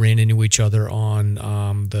think we ran into each other on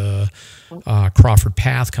the Crawford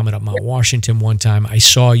Path coming up Mount Washington one time. I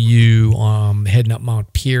saw you heading up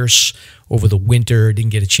Mount Pierce over the winter.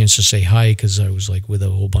 Didn't get a chance to say hi because I was like with a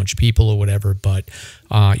whole bunch of people or whatever, but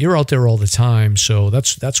you're out there all the time. So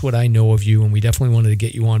that's what I know of you, and we definitely wanted to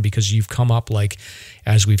get you on because you've come up, like,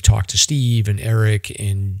 as we've talked to Steve and Eric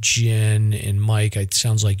and Jen and Mike, it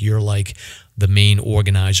sounds like you're like the main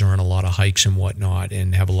organizer on a lot of hikes and whatnot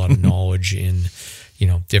and have a lot of knowledge in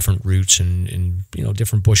different routes and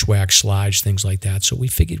different bushwhack slides, things like that. So we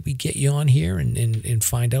figured we'd get you on here and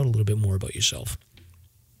find out a little bit more about yourself.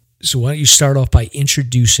 So why don't you start off by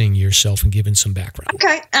introducing yourself and giving some background?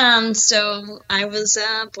 Okay. So I was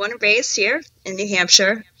born and raised here in New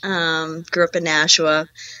Hampshire. Grew up in Nashua.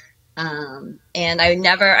 And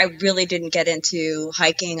I really didn't get into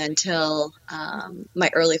hiking until my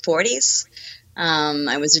early 40s.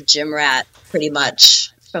 I was a gym rat pretty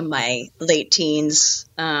much from my late teens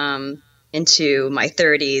into my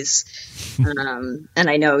 30s. And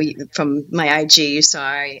I know from my IG you saw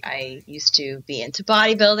I used to be into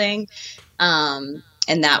bodybuilding. And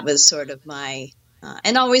that was sort of my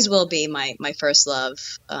and always will be my first love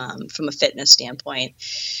from a fitness standpoint.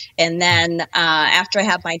 And then after I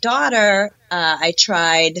had my daughter, I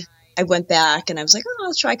went back and I was like, oh,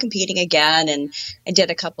 let's try competing again. And I did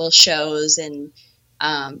a couple shows and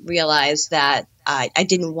realized that I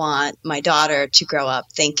didn't want my daughter to grow up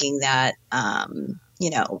thinking that,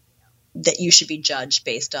 that you should be judged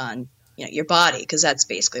based on, your body, because that's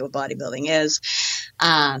basically what bodybuilding is.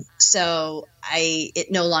 So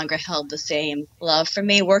it no longer held the same love for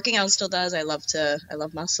me. Working out still does. I love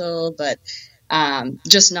muscle, but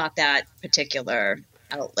just not that particular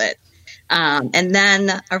outlet. And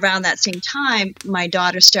then around that same time, my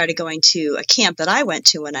daughter started going to a camp that I went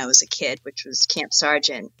to when I was a kid, which was Camp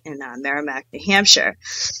Sargent in Merrimack, New Hampshire.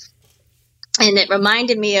 And it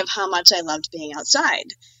reminded me of how much I loved being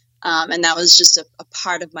outside. And that was just a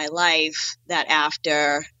part of my life that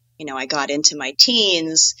after, I got into my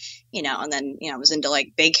teens, and then, I was into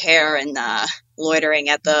like big hair and loitering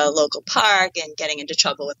at the local park and getting into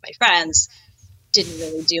trouble with my friends. Didn't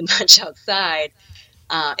really do much outside.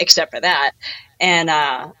 Except for that. And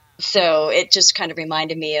so it just kind of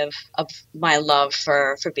reminded me of my love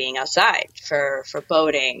for being outside, for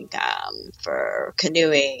boating, for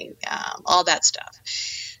canoeing, all that stuff.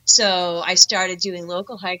 So I started doing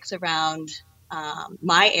local hikes around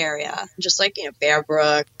my area, just like, Bear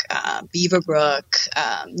Brook, Beaver Brook,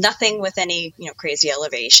 nothing with any, crazy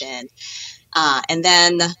elevation. And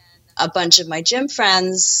then a bunch of my gym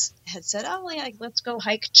friends had said, oh, let's go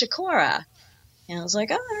hike Chicora. And I was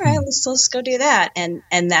like, oh, all right, let's go do that. And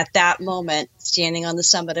at that moment, standing on the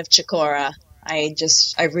summit of Chicora, I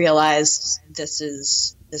realized this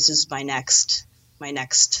is my next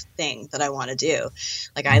thing that I want to do.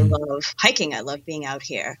 Like, I love hiking. I love being out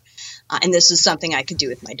here. And this is something I could do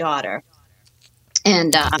with my daughter.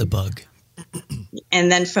 And Got the bug.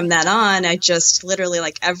 And then from that on, I just literally,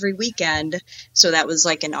 like, every weekend. So that was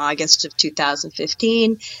like in August of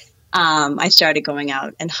 2015. I started going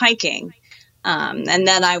out and hiking. And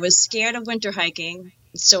then I was scared of winter hiking,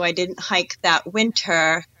 so I didn't hike that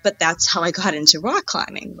winter. But that's how I got into rock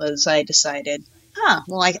climbing. Was I decided,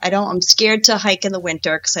 well, I'm scared to hike in the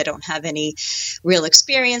winter because I don't have any real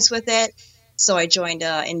experience with it. So I joined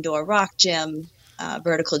an indoor rock gym,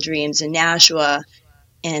 Vertical Dreams in Nashua,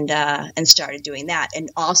 and started doing that,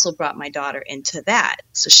 and also brought my daughter into that.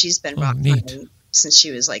 So she's been rock climbing since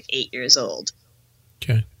she was like 8 years old.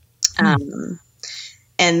 Okay.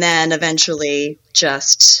 And then eventually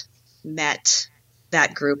just met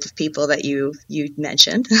that group of people that you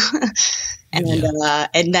mentioned,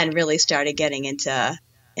 and then really started getting into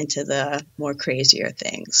the more crazier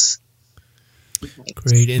things.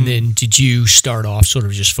 Great. And then did you start off sort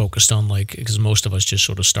of just focused on, like, because most of us just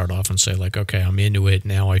sort of start off and say, like, okay, I'm into it.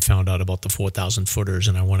 Now I found out about the 4,000 footers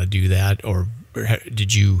and I want to do that. Or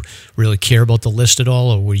did you really care about the list at all?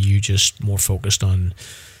 Or were you just more focused on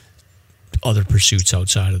other pursuits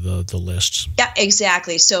outside of the lists? Yeah,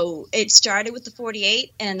 exactly. So it started with the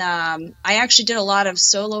 48, and I actually did a lot of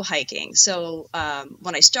solo hiking. So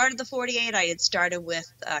when I started the 48, I had started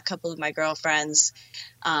with a couple of my girlfriends,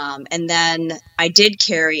 and then I did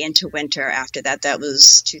carry into winter after that. That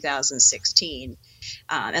was 2016.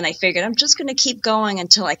 And I figured I'm just going to keep going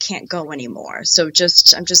until I can't go anymore. So I'm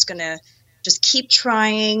just going to keep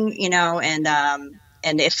trying,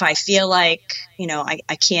 and if I feel like,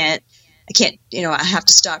 I can't, I have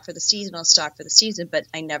to stop for the season, I'll stop for the season. But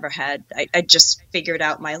I never had, I just figured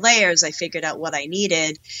out my layers. I figured out what I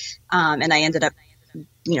needed. And I ended up,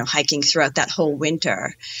 hiking throughout that whole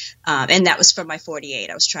winter. And that was for my 48.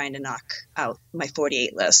 I was trying to knock out my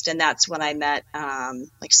 48 list. And that's when I met,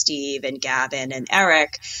 like Steve and Gavin and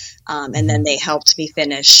Eric. And then they helped me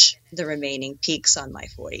finish the remaining peaks on my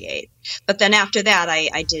 48. But then after that,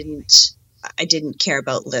 I didn't care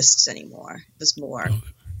about lists anymore. It was more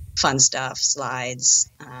fun stuff,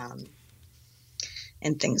 slides,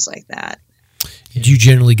 and things like that. Do you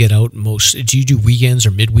generally get out do you do weekends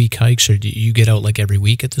or midweek hikes, or do you get out like every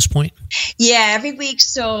week at this point? Yeah, every week.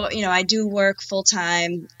 So, I do work full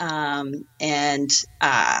time, and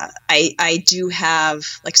I do have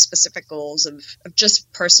like specific goals of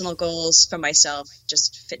just personal goals for myself,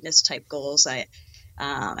 just fitness type goals.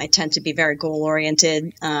 I tend to be very goal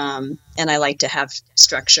oriented, and I like to have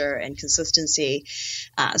structure and consistency.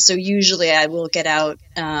 So usually I will get out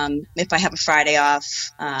if I have a Friday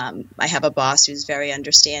off. I have a boss who's very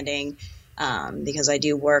understanding, because I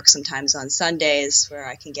do work sometimes on Sundays where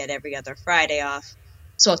I can get every other Friday off.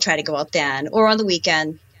 So I'll try to go out then or on the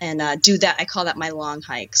weekend and do that. I call that my long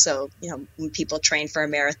hike. So, when people train for a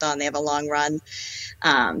marathon, they have a long run.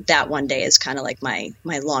 That one day is kind of like my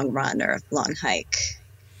long run or long hike.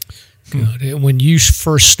 Good. When you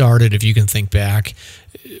first started, if you can think back,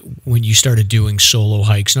 when you started doing solo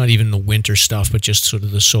hikes, not even the winter stuff, but just sort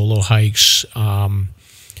of the solo hikes,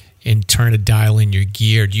 and trying to dial in your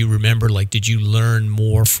gear, do you remember, like, did you learn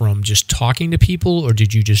more from just talking to people, or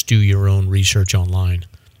did you just do your own research online?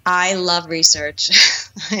 I love research.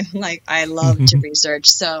 I love to research.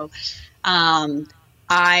 So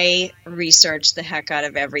I researched the heck out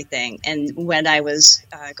of everything. And when I was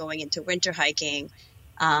going into winter hiking,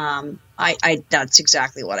 that's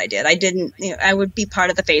exactly what I did. I didn't, I would be part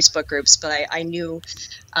of the Facebook groups, but I knew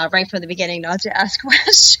right from the beginning not to ask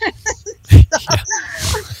questions.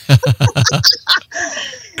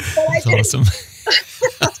 That's awesome.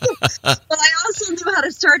 But I also knew how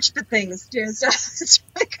to search for things too, so I was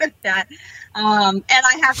really good at that. And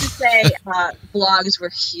I have to say, blogs were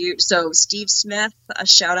huge. So Steve Smith, a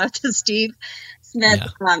shout out to Steve Smith.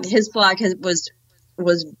 Yeah. His blog was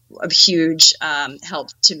a huge help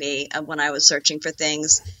to me when I was searching for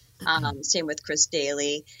things. Same with Chris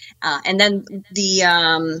Daly, and then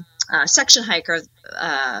the section hiker.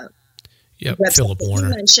 Philip Warner.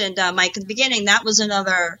 You mentioned, Mike, at the beginning. That was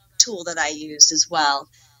another tool that I used as well.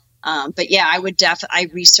 But yeah, I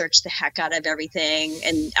researched the heck out of everything.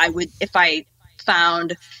 And I would, if I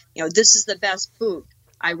found, this is the best boot,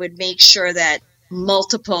 I would make sure that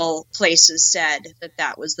multiple places said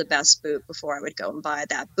that was the best boot before I would go and buy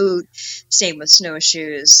that boot. Same with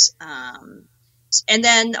snowshoes. And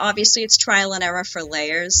then obviously it's trial and error for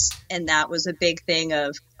layers. And that was a big thing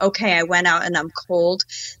of, okay, I went out and I'm cold.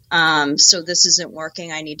 So this isn't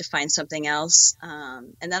working. I need to find something else.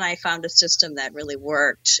 And then I found a system that really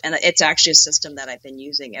worked. And it's actually a system that I've been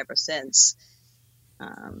using ever since.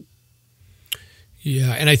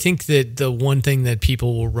 Yeah, and I think that the one thing that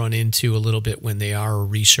people will run into a little bit when they are a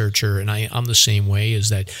researcher, and I'm the same way, is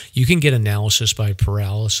that you can get analysis by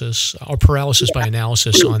paralysis or paralysis by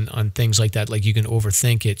analysis on things like that. Like you can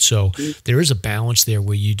overthink it. So there is a balance there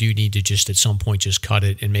where you do need to just at some point just cut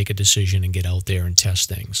it and make a decision and get out there and test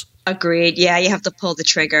things. Agreed. Yeah, you have to pull the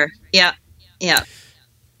trigger. Yeah.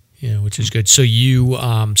 Yeah, which is good. So you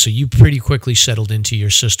pretty quickly settled into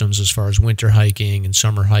your systems as far as winter hiking and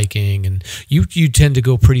summer hiking, and you tend to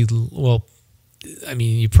go pretty well. I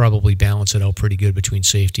mean, you probably balance it out pretty good between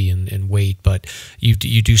safety and weight, but you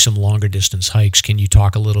do some longer distance hikes. Can you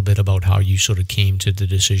talk a little bit about how you sort of came to the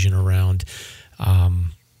decision around,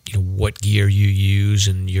 what gear you use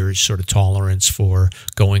and your sort of tolerance for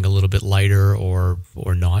going a little bit lighter or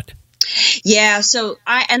not? Yeah. So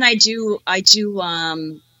I do.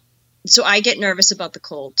 So I get nervous about the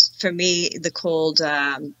cold. For me, the cold,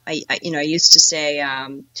 I used to say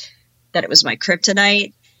that it was my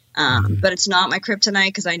kryptonite, but it's not my kryptonite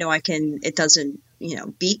because I know it doesn't,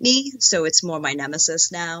 beat me. So it's more my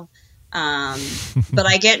nemesis now. But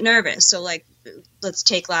I get nervous. So like, let's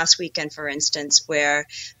take last weekend, for instance, where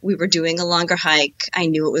we were doing a longer hike. I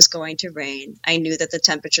knew it was going to rain. I knew that the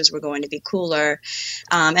temperatures were going to be cooler.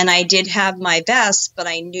 And I did have my vest, but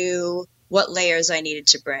I knew what layers I needed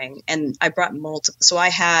to bring. And I brought multiple. So I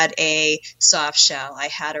had a soft shell. I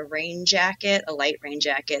had a rain jacket, a light rain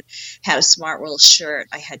jacket, had a Smart World shirt.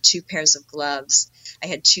 I had 2 pairs of gloves. I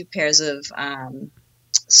had 2 pairs of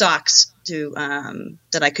socks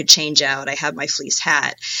that I could change out. I had my fleece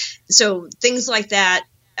hat. So things like that.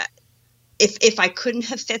 If I couldn't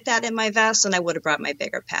have fit that in my vest, then I would have brought my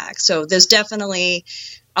bigger pack. So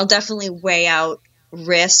I'll definitely weigh out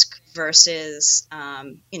risk versus,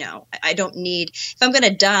 I don't need, if I'm going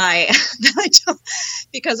to die,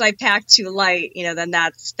 because I packed too light, then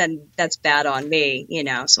that's bad on me,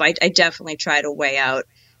 so I definitely try to weigh out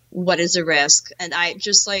what is a risk. And I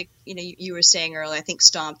just like, you were saying earlier, I think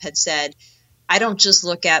Stomp had said, I don't just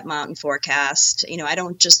look at mountain forecast. I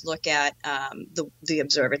don't just look at the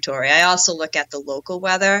observatory. I also look at the local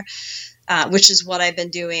weather, which is what I've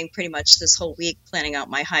been doing pretty much this whole week, planning out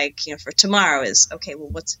my hike. For tomorrow is, okay, well,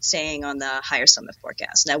 what's it saying on the higher summit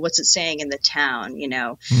forecast? Now, what's it saying in the town?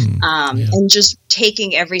 And just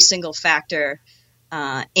taking every single factor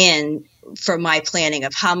in for my planning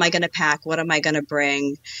of how am I going to pack? What am I going to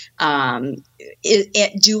bring?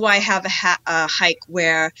 Do I have a hike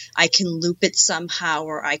where I can loop it somehow,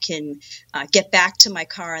 or I can get back to my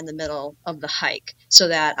car in the middle of the hike so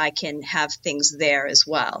that I can have things there as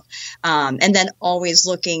well? And then always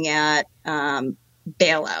looking at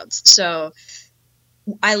bailouts. So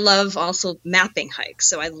I love also mapping hikes.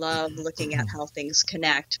 So I love looking at how things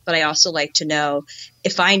connect, but I also like to know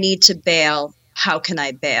if I need to bail, how can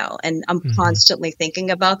I bail? And I'm constantly thinking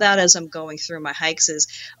about that as I'm going through my hikes is,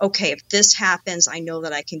 okay, if this happens, I know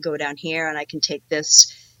that I can go down here and I can take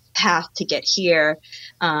this path to get here.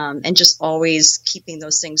 And just always keeping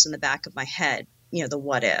those things in the back of my head, the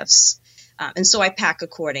what ifs. And so I pack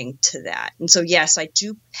according to that. And so, yes, I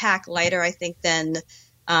do pack lighter, I think, than,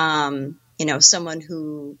 someone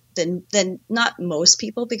who, than not most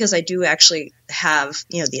people, because I do actually have,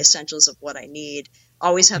 the essentials of what I need.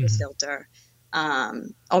 Always have a filter.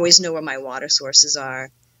 Always know where my water sources are,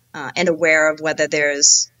 and aware of whether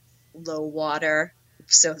there's low water.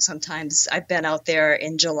 So sometimes I've been out there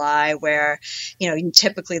in July where,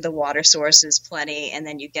 typically the water source is plenty, and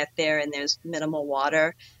then you get there and there's minimal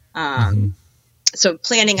water. So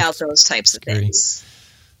planning out those types of things.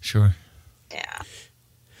 Sure. Yeah.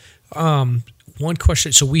 One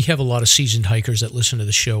question. So we have a lot of seasoned hikers that listen to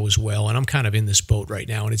the show as well, and I'm kind of in this boat right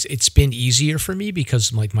now. And it's been easier for me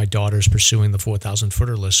because like my daughter's pursuing the 4,000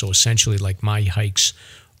 footer list. So essentially, like my hikes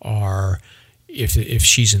are, if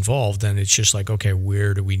she's involved, then it's just like, okay,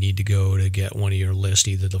 where do we need to go to get one of your list,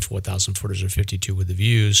 either the 4,000 footers or 52 with the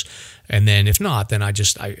views, and then if not, then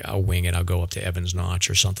I'll wing it. I'll go up to Evans Notch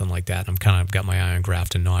or something like that. I'm kind of got my eye on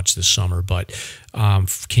Grafton Notch this summer, but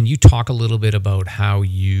can you talk a little bit about how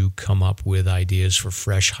you come up with ideas for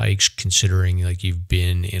fresh hikes, considering like you've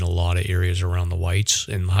been in a lot of areas around the Whites,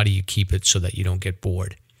 and how do you keep it so that you don't get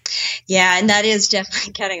bored? Yeah, and that is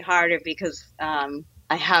definitely getting harder because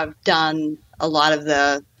I have done a lot of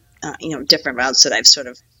the, different routes that I've sort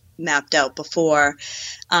of mapped out before.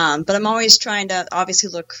 But I'm always trying to obviously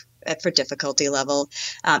look for difficulty level.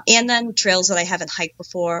 And then trails that I haven't hiked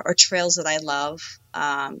before or trails that I love,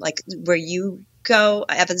 like where you go,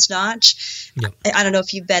 Evans Notch. Yep. I don't know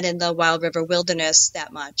if you've been in the Wild River Wilderness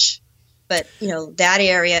that much, but that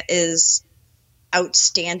area is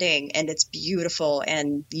outstanding and it's beautiful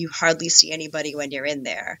and you hardly see anybody when you're in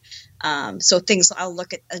there. So I'll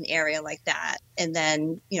look at an area like that and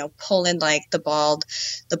then, pull in like the bald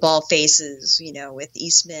faces, with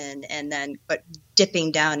Eastman, and then, but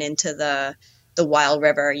dipping down into the Wild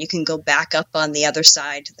River, you can go back up on the other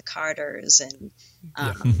side to the Carters and,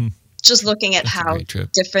 just looking at how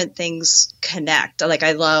different things connect. Like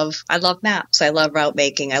I love maps. I love route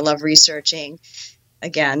making. I love researching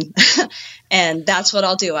again. And that's what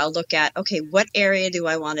I'll do. I'll look at, okay, what area do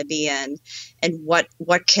I want to be in and what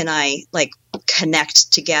can I like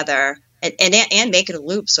connect together and make it a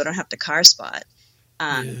loop so I don't have to car spot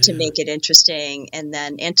to make it interesting and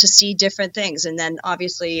to see different things. And then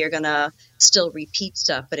obviously you're going to still repeat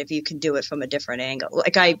stuff, but if you can do it from a different angle.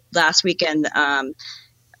 Like last weekend,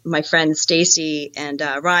 my friends Stacy and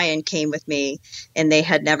Ryan came with me and they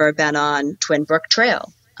had never been on Twin Brook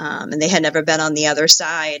Trail. And they had never been on the other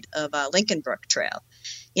side of Lincoln Brook Trail,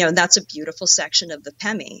 and that's a beautiful section of the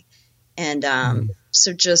Pemi. And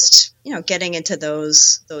so just, getting into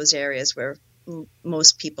those areas where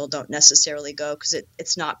most people don't necessarily go because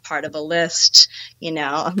it's not part of a list,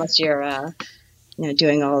 unless you're,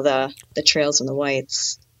 doing all the trails and the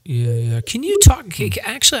whites. Yeah. Can you talk?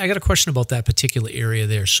 Actually, I got a question about that particular area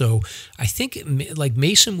there. So I think like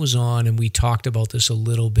Mason was on and we talked about this a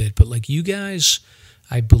little bit, but like you guys,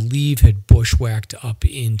 I believe, had bushwhacked up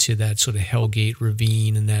into that sort of Hellgate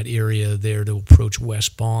Ravine in that area there to approach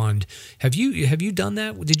West Bond. Have you done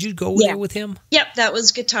that? Did you go there with him? Yep, that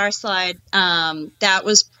was Guitar Slide. That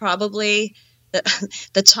was probably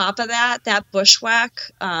the top of that bushwhack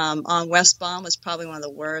on West Bond was probably one of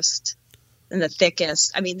the worst and the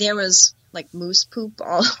thickest. I mean, there was like moose poop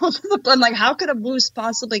all over the place. I'm like, how could a moose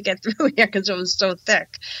possibly get through here? Because it was so thick.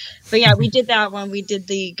 But yeah, we did that one. We did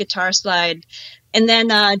the Guitar Slide. And then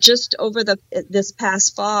just over this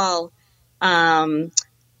past fall,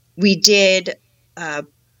 we did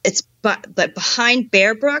but behind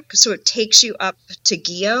Bear Brook, so it takes you up to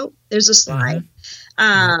Guyot. There's a slide,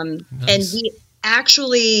 nice. And we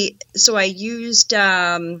actually, so I used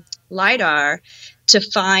LiDAR to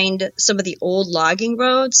find some of the old logging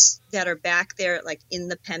roads that are back there, like in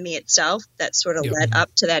the Pemi itself, that sort of led up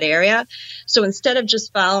to that area. So instead of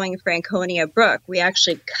just following Franconia Brook, we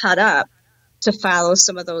actually cut up to follow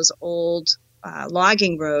some of those old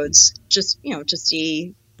logging roads, just to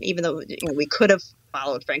see, even though we could have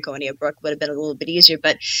followed Franconia Brook, would have been a little bit easier,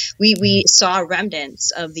 but we saw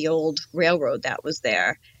remnants of the old railroad that was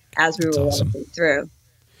there as we were walking through.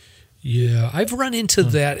 Yeah, I've run into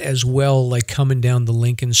that as well, like coming down the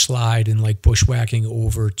Lincoln Slide and like bushwhacking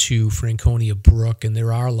over to Franconia Brook, and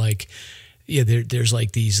there are like there's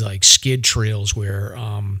like these like skid trails where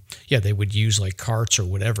they would use like carts or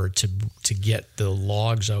whatever to get the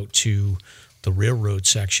logs out to the railroad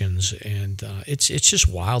sections, and it's just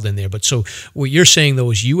wild in there. But so what you're saying though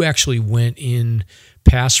is you actually went in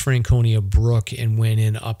past Franconia Brook and went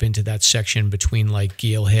in up into that section between like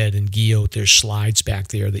Galehead and Guyot. There's slides back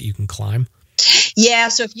there that you can climb. Yeah,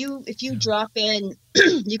 so if you drop in,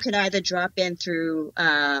 you can either drop in through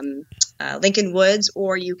Lincoln Woods,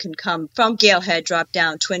 or you can come from Galehead, drop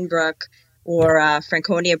down Twin Brook or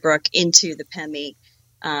Franconia Brook into the Pemi,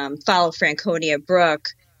 follow Franconia Brook,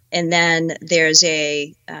 and then there's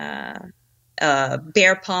a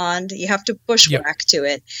Bear Pond. You have to bushwhack to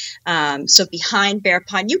it. So behind Bear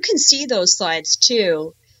Pond, you can see those slides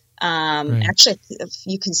too. Actually,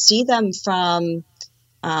 you can see them from.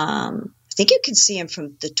 I think you can see them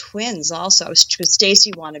from the Twins also.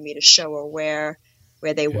 Stacy wanted me to show her where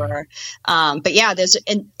they were. But yeah,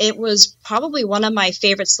 it was probably one of my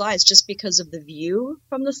favorite slides just because of the view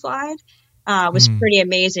from the slide. It was pretty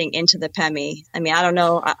amazing into the Pemi. I mean, I don't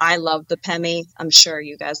know. I love the Pemi. I'm sure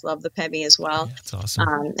you guys love the Pemi as well. Yeah, that's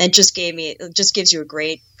awesome. It just gives you a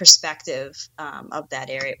great perspective of that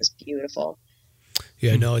area. It was beautiful.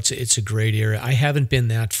 Yeah, no, it's a great area. I haven't been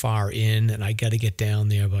that far in, and I got to get down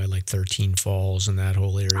there by like 13 Falls and that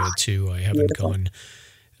whole area too. I haven't gone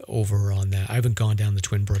over on that. I haven't gone down the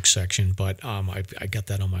Twin Brook section, but I got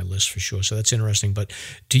that on my list for sure. So that's interesting. But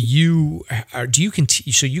do you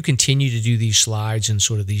continue to do these slides and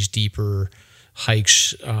sort of these deeper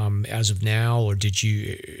hikes as of now, or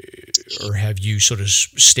have you sort of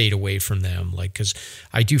stayed away from them? Like, because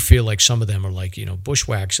I do feel like some of them are like,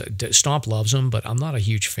 bushwhacks. Stomp loves them, but I'm not a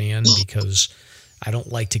huge fan because I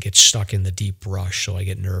don't like to get stuck in the deep brush. So I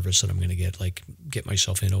get nervous that I'm going to get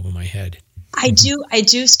myself in over my head. I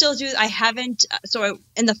do still do. I haven't. So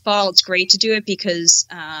in the fall, it's great to do it because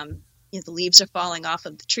the leaves are falling off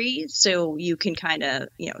of the trees, so you can kind of,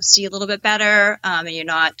 see a little bit better. And you're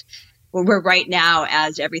not, we're right now,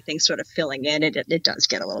 as everything's sort of filling in, it does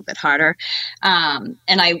get a little bit harder. And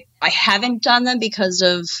I haven't done them because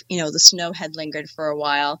of, the snow had lingered for a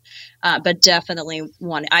while. But definitely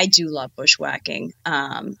I do love bushwhacking.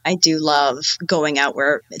 I do love going out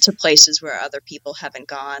to places where other people haven't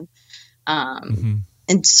gone.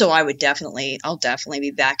 And so I'll definitely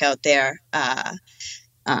be back out there,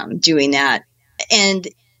 doing that. And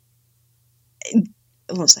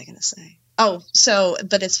what was I going to say? Oh,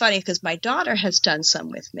 but it's funny because my daughter has done some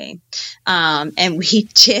with me. And we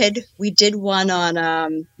did one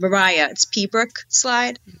on, Mariah. It's Peabrook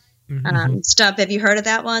slide. Stump, have you heard of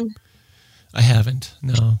that one? I haven't,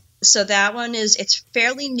 no. So that one it's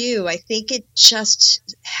fairly new. I think it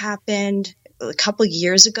just happened a couple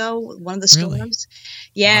years ago, one of the storms. Really?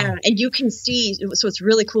 Yeah. Wow. And you can see, so it's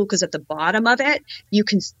really cool because at the bottom of it, you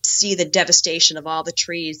can see the devastation of all the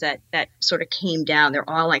trees that sort of came down. They're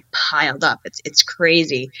all like piled up. It's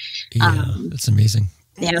crazy. Yeah, that's amazing.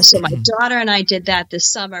 Yeah. So my daughter and I did that this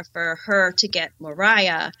summer for her to get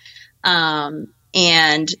Mariah.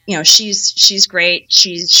 And she's great.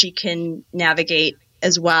 She can navigate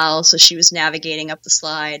as well. So she was navigating up the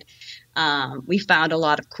slide. We found a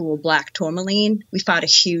lot of cool black tourmaline. We found a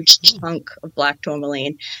huge chunk of black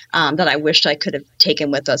tourmaline that I wished I could have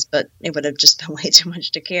taken with us, but it would have just been way too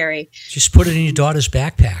much to carry. Just put it in your daughter's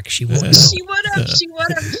backpack. She would have. She would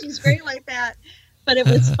have. She's great like that. But it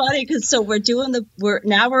was funny because we're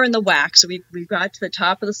in the whack. So we got to the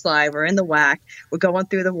top of the slide. We're in the whack. We're going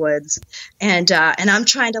through the woods, and I'm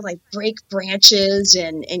trying to like break branches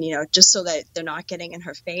and just so that they're not getting in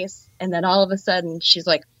her face. And then all of a sudden she's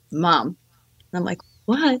like, "Mom," and I'm like,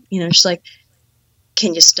 "What?" She's like,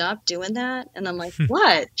 "Can you stop doing that?" And I'm like,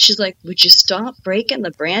 "What?" She's like, "Would you stop breaking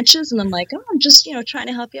the branches?" And I'm like, "Oh, I'm just, trying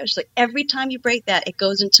to help you out." She's like, "Every time you break that, it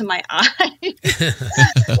goes into my eye."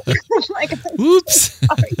 I'm like, "Oops."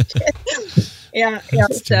 Yeah.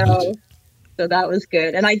 So that was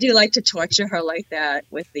good. And I do like to torture her like that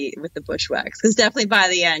with the bushwhacks, because definitely by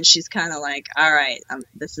the end, she's kind of like, "All right,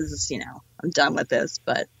 this is, I'm done with this."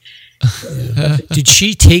 But did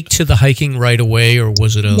she take to the hiking right away, or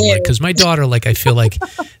was it because my daughter, like, I feel like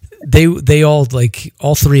they all, like,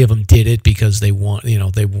 all three of them did it because they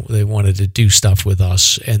wanted to do stuff with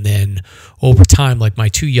us, and then over time, like, my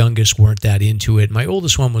two youngest weren't that into it. My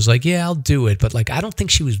oldest one was like, "Yeah, I'll do it," but like, I don't think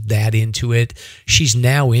she was that into it. She's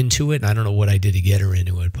now into it, and I don't know what I did to get her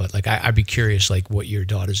into it, but like, I'd be curious, like, what your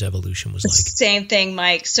daughter's evolution was like. Same thing,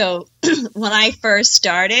 Mike. So when I first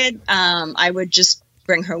started, I would just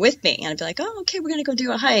bring her with me, and I'd be like, "Oh, okay, we're gonna go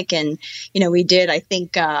do a hike." And we did, I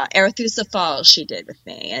think, Arethusa Falls she did with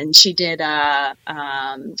me, and she did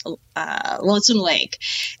Lonesome Lake,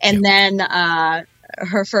 and then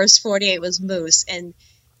her first 48 was Moose. And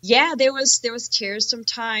yeah, there was tears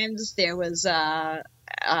sometimes. There was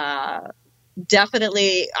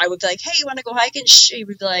definitely, I would be like, "Hey, you want to go hiking?" She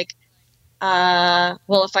would be like,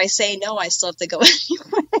 "Well, if I say no, I still have to go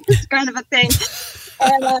anyway." It's kind of a thing.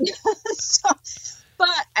 And but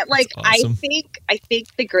like, awesome. I think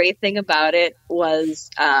the great thing about it was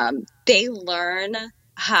they learn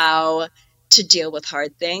how to deal with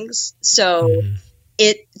hard things. So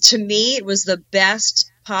to me, it was the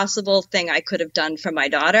best possible thing I could have done for my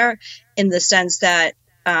daughter, in the sense that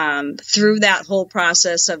through that whole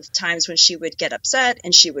process of times when she would get upset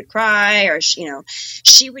and she would cry, or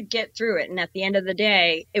she would get through it. And at the end of the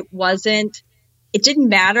day, it didn't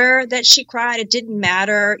matter that she cried. It didn't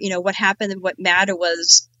matter, what happened. And what mattered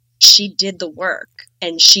was she did the work,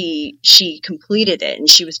 and she completed it, and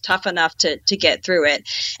she was tough enough to get through it.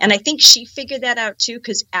 And I think she figured that out too,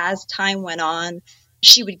 because as time went on,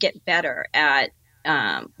 she would get better at,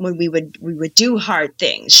 when we would do hard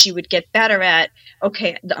things. She would get better at,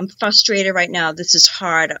 okay, I'm frustrated right now. This is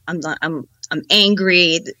hard. I'm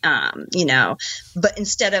angry, but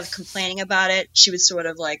instead of complaining about it, she was sort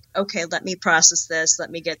of like, "Okay, let me process this.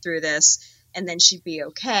 Let me get through this." And then she'd be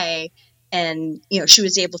okay. And, she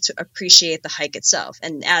was able to appreciate the hike itself.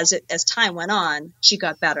 And as time went on, she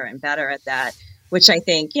got better and better at that, which I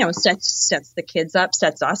think, sets the kids up,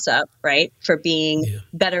 sets us up, right, for being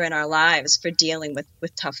better in our lives, for dealing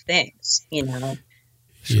with tough things,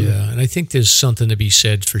 Yeah, and I think there's something to be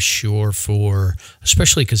said for sure for,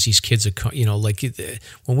 especially because these kids are, like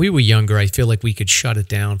when we were younger, I feel like we could shut it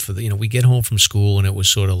down for we get home from school and it was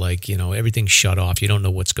sort of like, everything's shut off. You don't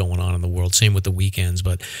know what's going on in the world. Same with the weekends,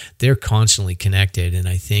 but they're constantly connected. And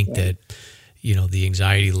I think that, the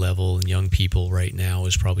anxiety level in young people right now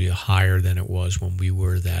is probably higher than it was when we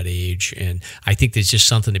were that age. And I think there's just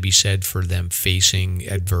something to be said for them facing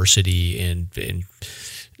adversity and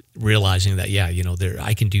realizing that,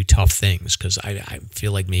 I can do tough things, because I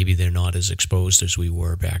feel like maybe they're not as exposed as we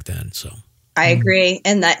were back then. So I agree.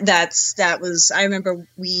 And that was, I remember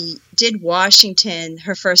we did Washington,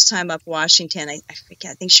 her first time up Washington. I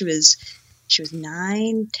forget, I think she was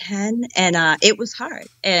 9, 10, and it was hard.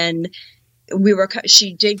 And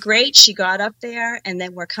she did great. She got up there, and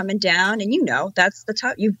then we're coming down, and that's the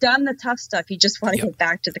tough. You've done the tough stuff. You just want to get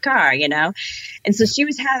back to the car, And so she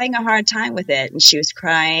was having a hard time with it, and she was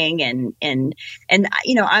crying, and I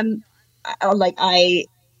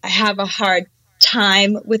have a hard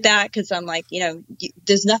time with that, because I'm like,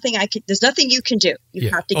 there's nothing you can do. You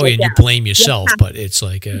have to get down. You blame yourself, but it's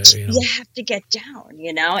like, you have to get down,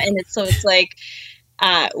 and it's like,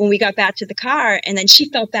 when we got back to the car, and then she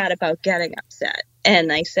felt bad about getting upset.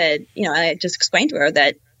 And I said, I just explained to her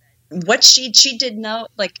that what she did know,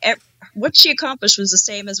 what she accomplished was the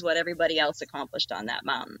same as what everybody else accomplished on that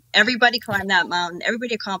mountain. Everybody climbed that mountain.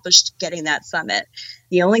 Everybody accomplished getting that summit.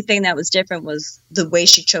 The only thing that was different was the way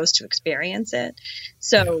she chose to experience it.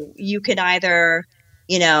 So you could either,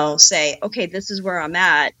 say, okay, this is where I'm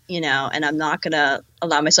at, and I'm not going to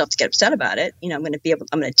allow myself to get upset about it. I'm going to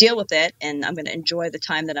deal with it, and I'm going to enjoy the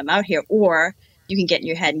time that I'm out here. Or you can get in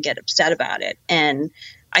your head and get upset about it. And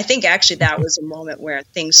I think actually that was a moment where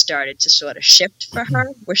things started to sort of shift for her,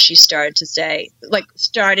 where she started to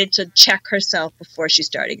started to check herself before she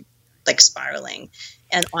started spiraling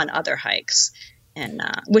and on other hikes. And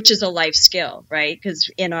which is a life skill, right?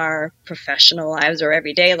 Because in our professional lives or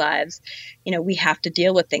everyday lives, we have to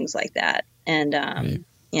deal with things like that. And,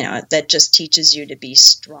 that just teaches you to be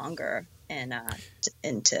stronger and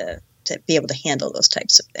to be able to handle those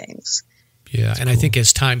types of things. Yeah, and I think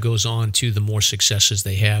as time goes on, too, the more successes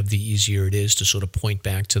they have, the easier it is to sort of point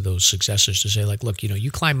back to those successes to say, like, look,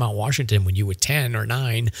 you climbed Mount Washington when you were 10 or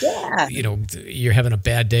 9. Yeah. You're having a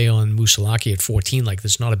bad day on Musalaki at 14. Like,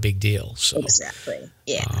 that's not a big deal. So, exactly.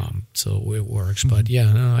 Yeah. So it works. But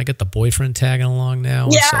I got the boyfriend tagging along now.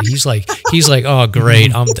 Yeah. So he's like, oh,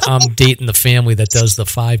 great. I'm dating the family that does the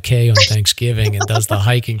 5K on Thanksgiving and does the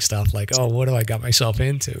hiking stuff. Like, oh, what do I got myself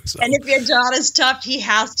into? So. And if your daughter's tough, he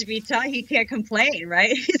has to be tough. He can't complain,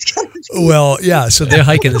 right? Well, yeah. So they're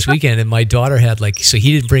hiking this weekend, and my daughter had so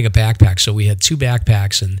he didn't bring a backpack, so we had 2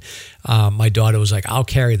 backpacks, and my daughter was like, "I'll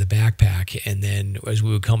carry the backpack." And then as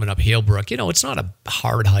we were coming up Halebrook, it's not a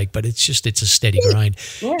hard hike, but it's a steady grind.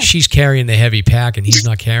 Yeah. She's carrying the heavy pack, and he's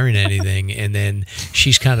not carrying anything, and then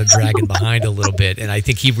she's kind of dragging behind a little bit. And I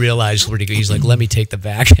think he realized he's like, "Let me take the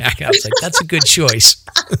backpack." I was like, "That's a good choice."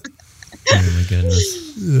 Oh my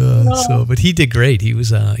goodness! But he did great. He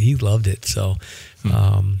was he loved it. So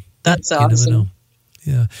that's awesome. You never know.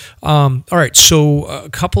 Yeah. All right. So a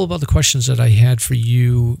couple of other questions that I had for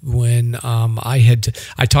you when I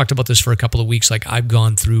talked about this for a couple of weeks. Like I've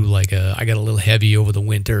gone through I got a little heavy over the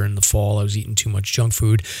winter and the fall. I was eating too much junk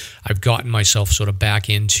food. I've gotten myself sort of back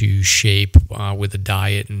into shape with a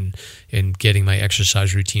diet and getting my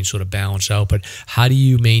exercise routine sort of balanced out. But how do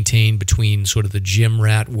you maintain between sort of the gym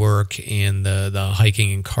rat work and the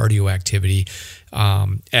hiking and cardio activity?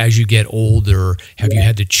 As you get older, have you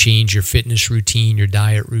had to change your fitness routine, your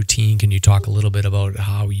diet routine? Can you talk a little bit about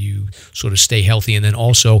how you sort of stay healthy? And then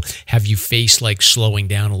also, have you faced slowing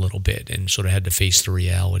down a little bit and sort of had to face the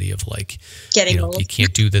reality of getting old? You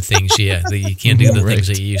can't do the things, you can't do the things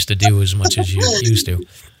that you used to do as much as you used to.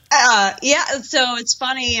 Yeah. So it's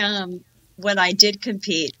funny. When I did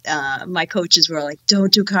compete, my coaches were like,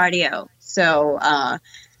 "Don't do cardio." So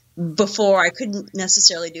before I couldn't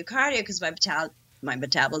necessarily do cardio because my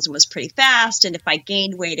metabolism was pretty fast, and if I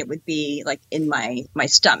gained weight, it would be in my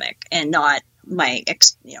stomach and not my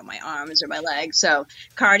my arms or my legs. So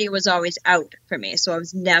cardio was always out for me. So I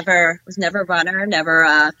was never a runner, never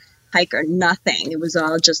a hiker, nothing. It was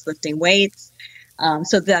all just lifting weights.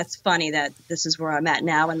 So that's funny that this is where I'm at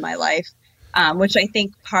now in my life, which I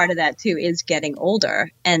think part of that too is getting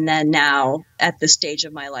older, and then now at this stage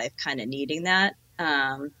of my life, kind of needing that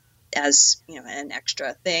as an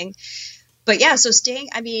extra thing. But yeah, so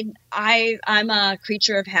I'm a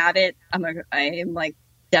creature of habit. I am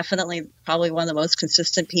definitely probably one of the most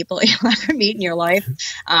consistent people you'll ever meet in your life.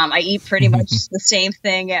 I eat pretty much the same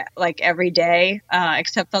thing every day,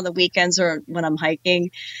 except on the weekends or when I'm hiking.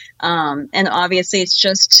 And obviously it's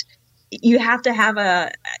just, you have to have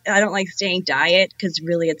I don't like saying diet because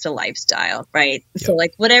really it's a lifestyle, right? Yep. So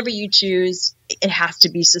whatever you choose, it has to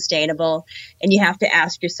be sustainable, and you have to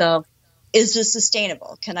ask yourself, is this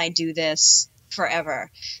sustainable? Can I do this forever?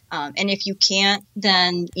 And if you can't,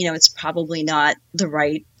 then, it's probably not the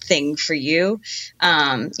right thing for you.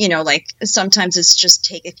 Like sometimes it's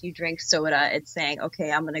just if you drink soda, it's saying,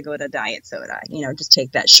 okay, I'm going to go to diet soda, just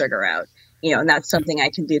take that sugar out, and that's something I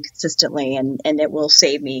can do consistently, and it will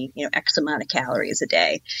save me, X amount of calories a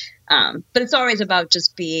day. But it's always about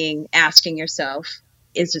just asking yourself,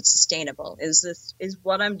 is it sustainable? Is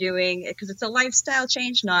what I'm doing? Because it's a lifestyle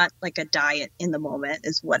change, not like a diet in the moment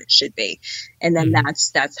is what it should be. And then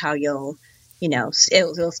that's how you'll,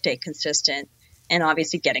 it'll stay consistent. And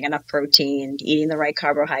obviously getting enough protein, eating the right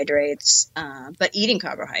carbohydrates, but eating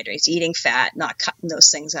carbohydrates, eating fat, not cutting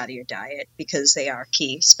those things out of your diet because they are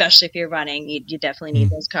key, especially if you're running, you definitely need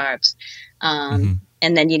those carbs. And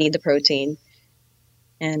then you need the protein.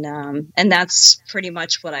 And that's pretty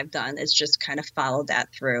much what I've done, is just kind of follow that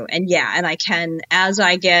through. And and I can, as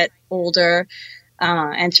I get older,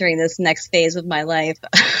 entering this next phase of my life,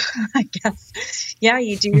 I guess,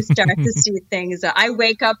 you do start to see things. I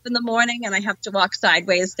wake up in the morning and I have to walk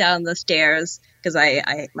sideways down the stairs because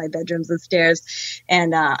my bedroom's the stairs,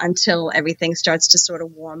 and until everything starts to sort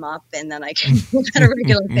of warm up, and then I can move at a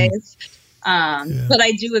regular pace. But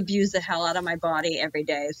I do abuse the hell out of my body every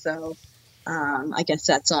day, so I guess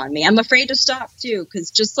that's on me. I'm afraid to stop too,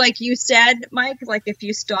 because just like you said, Mike, like if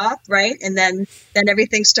you stop, right, and then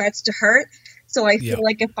everything starts to hurt. So I feel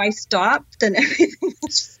like if I stop, then everything will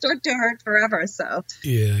start to hurt forever. So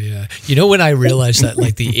when I realized that,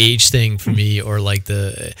 like the age thing for me, or like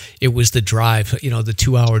it was the drive, the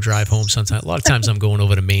 2-hour drive home. Sometimes, a lot of times I'm going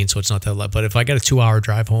over to Maine, so it's not that lot. But if I got a 2-hour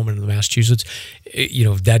drive home in Massachusetts,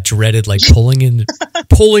 that dreaded like pulling into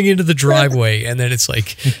the driveway, and then it's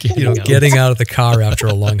like getting out of the car after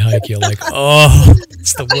a long hike. You're like, oh,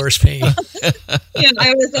 it's the worst pain.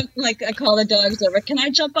 I was like, I call the dogs over. Can I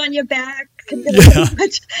jump on your back?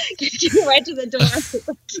 Get you right to the door.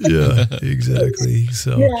 Exactly.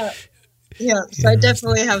 So So I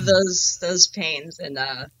definitely have those pains, and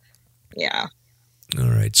All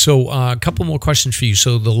right. So a couple more questions for you.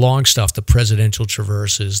 So the long stuff, the presidential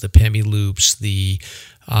traverses, the Pemi loops, the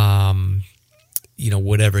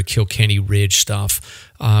whatever Kilkenny Ridge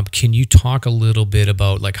stuff. Can you talk a little bit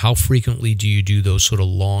about like how frequently do you do those sort of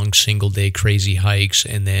long single day crazy hikes,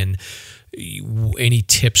 and then any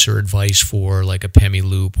tips or advice for like a Pemi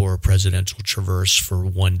loop or a presidential traverse for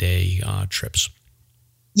one day trips?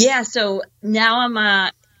 So now I'm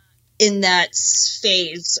in that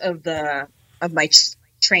phase of my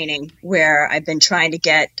training where I've been trying to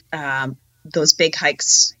get those big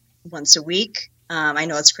hikes once a week. I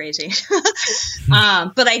know it's crazy,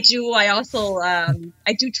 but I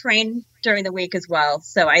do train during the week as well.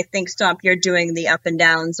 So I think, Stomp, you're doing the up and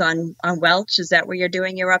downs on Welch. Is that where you're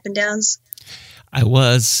doing your up and downs? I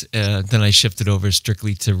was. Then I shifted over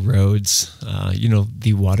strictly to roads,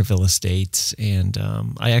 the Waterville Estates. And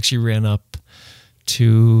I actually ran up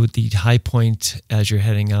to the high point as you're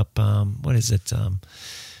heading up. What is it?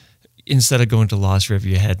 Instead of going to Lost River,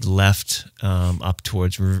 you head left up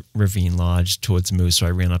towards Ravine Lodge, towards Moose. So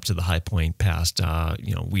I ran up to the high point past,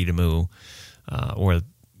 Weedamoo, or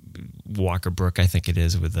Walker Brook, I think it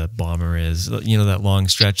is, where the bomber is. That long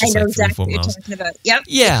stretch. It's I know like 3 or 4 exactly miles. what you're talking about. Yep.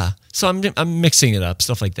 Yeah. So I'm mixing it up,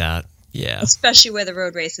 stuff like that. Yeah. Especially where the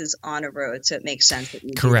road race is on a road, so it makes sense that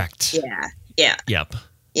you Correct. do. Yeah. Yep.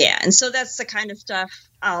 Yeah, and so that's the kind of stuff.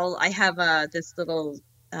 I have this little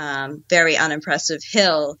very unimpressive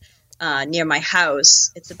hill near my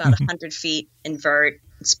house. It's about 100 feet invert.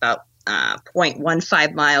 It's about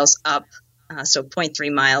 0.15 miles up, so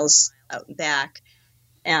 0.3 miles out and back.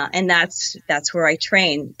 And that's where I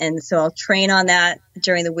train. And so I'll train on that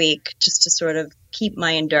during the week just to sort of keep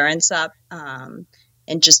my endurance up, and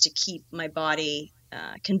just to keep my body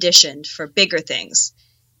conditioned for bigger things.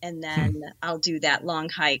 And then I'll do that long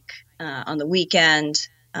hike on the weekend,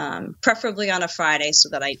 preferably on a Friday, so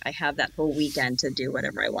that I have that whole weekend to do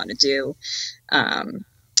whatever I want to do.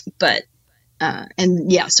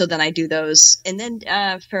 So then I do those. And then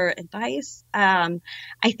for advice, I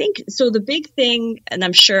think, so the big thing, and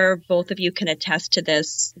I'm sure both of you can attest to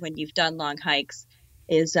this when you've done long hikes,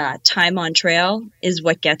 is time on trail is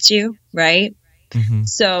what gets you, right? Mm-hmm.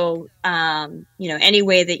 So, any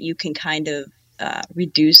way that you can kind of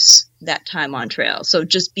reduce that time on trail. So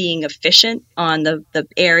just being efficient on the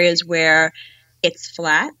areas where it's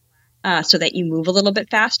flat, so that you move a little bit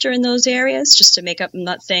faster in those areas, just to make up. I'm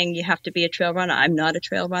not saying you have to be a trail runner. I'm not a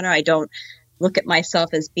trail runner. I don't look at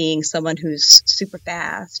myself as being someone who's super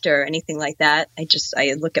fast or anything like that.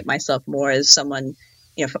 I look at myself more as someone,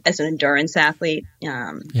 as an endurance athlete,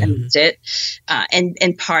 and that's it.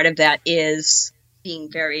 And part of that is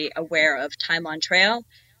being very aware of time on trail.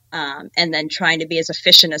 and then trying to be as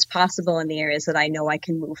efficient as possible in the areas that I know I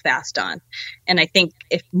can move fast on. And I think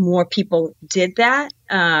if more people did that,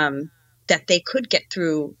 that they could get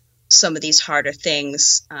through some of these harder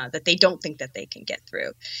things that they don't think that they can get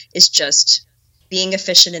through. Is just being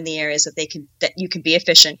efficient in the areas that you can be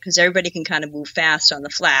efficient, because everybody can kind of move fast on the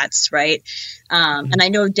flats, right? And I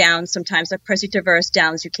know downs sometimes, like Prezi Traverse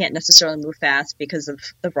downs, you can't necessarily move fast because of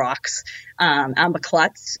the rocks. I'm a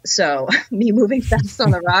klutz, so me moving fast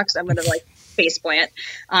on the rocks, I'm going to like face plant.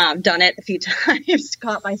 Done it a few times,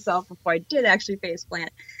 caught myself before I did actually face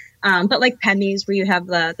plant. But like Pemis, where you have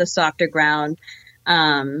the softer ground.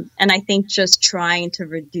 And I think just trying to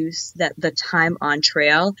reduce the time on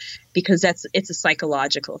trail, because it's a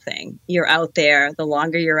psychological thing. You're out there, the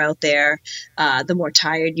longer you're out there, the more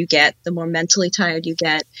tired you get, the more mentally tired you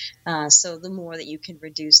get. So the more that you can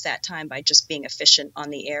reduce that time by just being efficient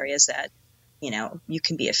on the areas that, you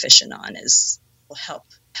can be efficient on will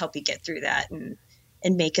help you get through that and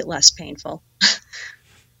make it less painful.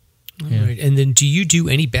 Yeah. All right. And then do you do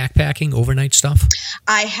any backpacking overnight stuff?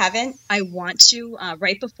 I haven't. I want to.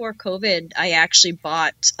 Right before COVID, I actually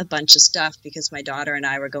bought a bunch of stuff because my daughter and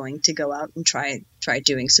I were going to go out and try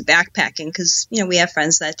doing some backpacking, because, we have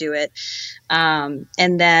friends that do it. And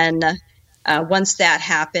then once that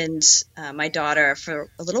happened, my daughter for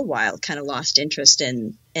a little while kind of lost interest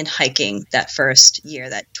in hiking that first year,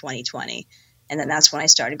 that 2020. And then that's when I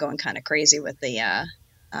started going kind of crazy with the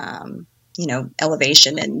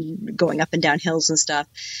elevation and going up and down hills and stuff.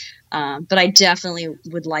 But I definitely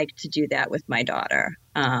would like to do that with my daughter.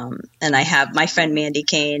 And I have my friend Mandy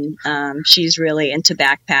Kane. She's really into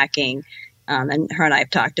backpacking. And her and I have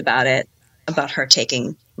talked about her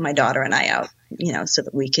taking my daughter and I out, so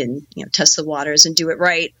that we can, test the waters and do it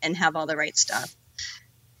right and have all the right stuff.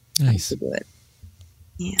 Nice. To do it.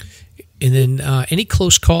 Yeah. And then any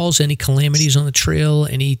close calls, any calamities on the trail,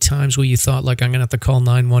 any times where you thought, like, I'm going to have to call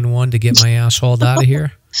 911 to get my ass hauled out of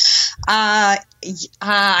here? I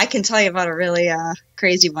can tell you about a really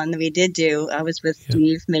crazy one that we did do. I was with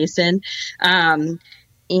Steve Mason, and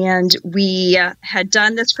we had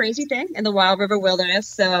done this crazy thing in the Wild River Wilderness.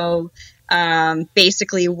 So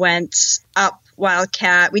basically went up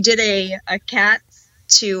Wildcat. We did a cat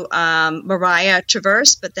to Mariah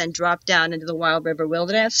Traverse, but then dropped down into the Wild River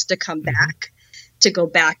Wilderness to come back, to go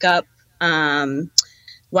back up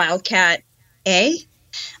Wildcat A.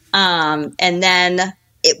 And then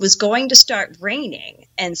it was going to start raining.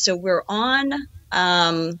 And so we're on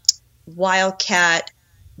Wildcat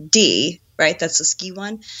D, right? That's the ski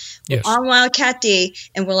one. Yes. We're on Wildcat D,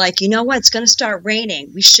 and we're like, you know what? It's going to start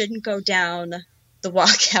raining. We shouldn't go down the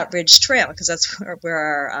Wildcat Ridge Trail, because that's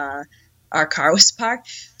where our car was parked.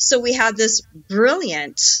 So we had this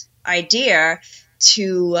brilliant idea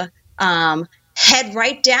to head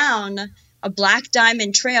right down a Black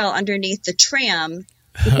Diamond Trail underneath the tram,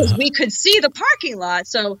 because we could see the parking lot.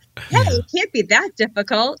 So, hey, it can't be that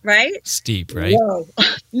difficult, right? Steep, right? Whoa.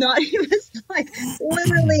 No, it was like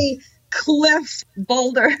literally cliff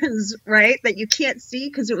boulders, right, that you can't see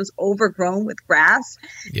because it was overgrown with grass.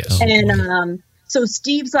 Yes. And so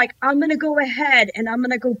Steve's like, I'm going to go ahead and I'm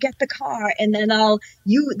going to go get the car, and then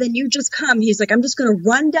you just come. He's like, I'm just going to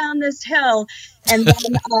run down this hill, and then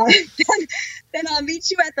then I'll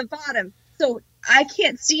meet you at the bottom. So I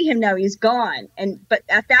can't see him now. He's gone. But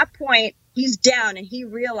at that point, he's down, and he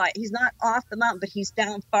realized he's not off the mountain, but he's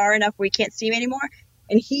down far enough where he can't see him anymore.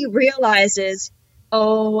 And he realizes, I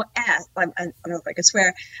don't know if I can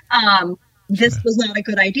swear, this was not a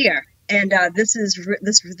good idea. And this is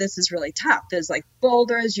really tough. There's like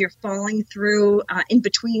boulders you're falling through in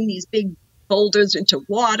between these big boulders into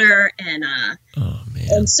water, and oh man!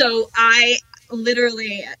 And so I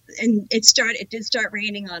literally, and it did start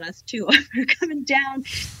raining on us too. We're coming down,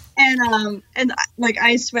 and like,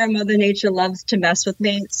 I swear Mother Nature loves to mess with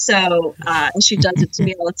me. So and she does it to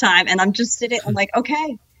me all the time. And I'm just sitting, I'm like,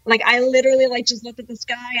 okay. Like, I literally like just looked at the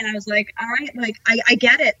sky and I was like, all right, like, I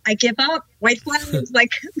get it. I give up. White flowers, like,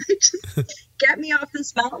 just get me off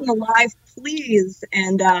this mountain alive, please.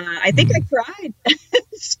 And I think I cried.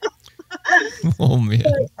 So, oh, man.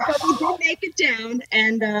 But we did make it down,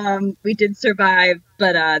 and we did survive.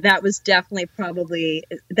 But that was definitely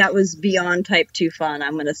that was beyond type 2 fun.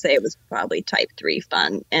 I'm going to say it was probably type 3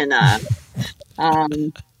 fun. And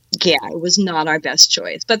yeah, it was not our best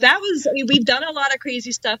choice, but we've done a lot of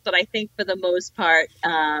crazy stuff, but I think for the most part,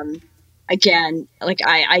 again, like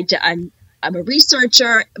I'm a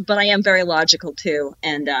researcher, but I am very logical too.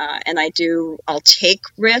 And I'll take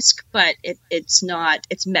risk, but it's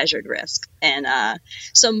measured risk. And,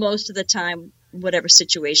 so most of the time, whatever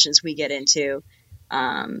situations we get into,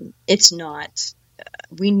 it's not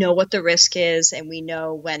we know what the risk is, and we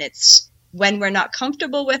know when we're not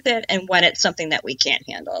comfortable with it and when it's something that we can't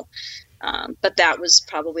handle. But that was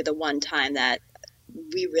probably the one time that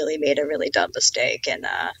we really made a really dumb mistake, and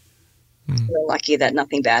we're lucky that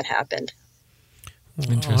nothing bad happened.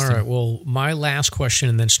 All right. Well, my last question,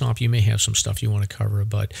 and then Stomp, you may have some stuff you want to cover,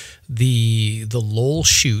 but the Lowell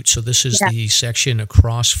Chute. So this is the section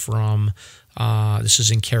across from. This is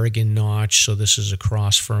in Kerrigan Notch, so this is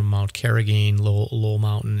across from Mount Kerrigan, Lowell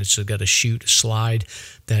Mountain. It's got a chute, a slide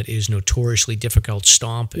that is notoriously difficult.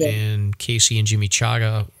 Stomp and Casey and Jimmy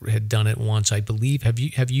Chaga had done it once, I believe. Have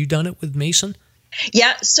you done it with Mason?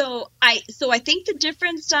 Yeah. So I think the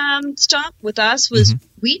difference, Stomp, with us was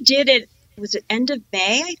we did it. Was it end of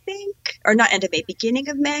May, I think? Or not end of May, beginning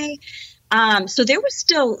of May. So there was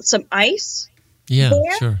still some ice there.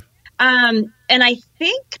 Sure. And I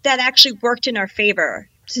think that actually worked in our favor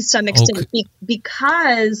to some extent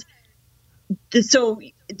because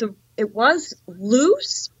it was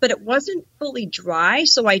loose, but it wasn't fully dry.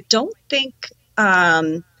 So I don't think,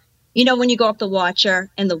 when you go up the Watcher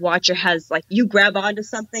and the Watcher has like, you grab onto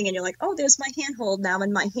something and you're like, oh, there's my handhold now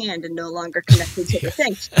in my hand and no longer connected to the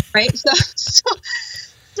thing, right?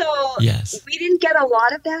 So yes. We didn't get a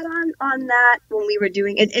lot of that on that when we were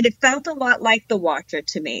doing it. And it felt a lot like the Watcher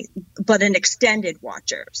to me, but an extended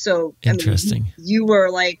Watcher. So interesting. You were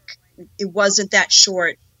like, it wasn't that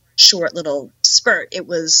short little spurt. It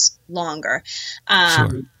was longer.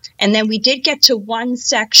 Sure. And then we did get to one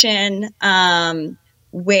section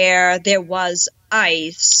where there was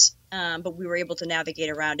ice, but we were able to navigate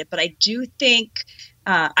around it. But I do think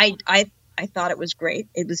I thought it was great.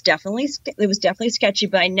 It was definitely sketchy,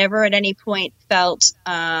 but I never at any point felt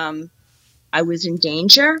I was in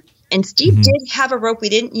danger. And Steve did have a rope. We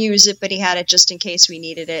didn't use it, but he had it just in case we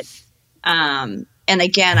needed it. And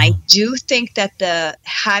again, I do think that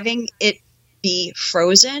having it be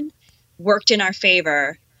frozen worked in our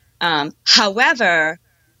favor. However,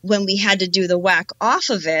 when we had to do the whack off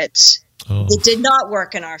of it, it did not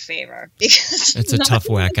work in our favor because it's a tough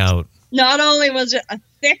whack out. Not only was it a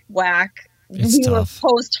thick whack, we were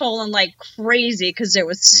post-holing like crazy because there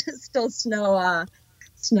was still snow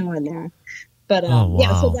in there. But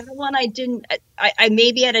so that one I didn't. I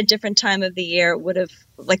maybe at a different time of the year would have,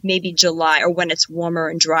 like maybe July or when it's warmer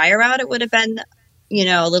and drier out, it would have been,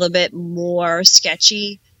 a little bit more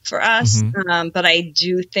sketchy for us. But I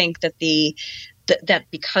do think that that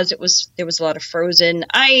because there was a lot of frozen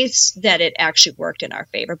ice, that it actually worked in our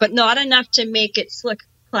favor, but not enough to make it slick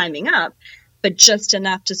climbing up, but just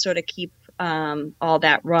enough to sort of keep all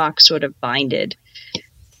that rock sort of binded.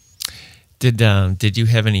 Did you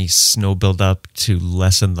have any snow buildup to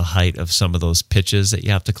lessen the height of some of those pitches that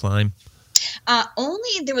you have to climb?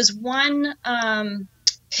 Only there was one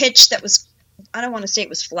pitch that was, I don't want to say it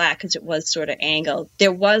was flat because it was sort of angled.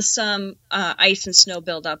 There was some ice and snow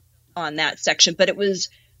buildup on that section, but it was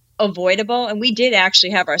avoidable, and we did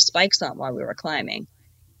actually have our spikes on while we were climbing.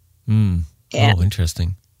 Yeah. Oh,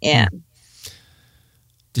 interesting. Yeah.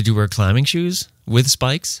 Did you wear climbing shoes with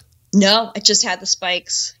spikes? No, I just had the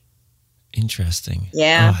spikes. Interesting.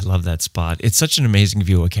 Yeah. Oh, I love that spot. It's such an amazing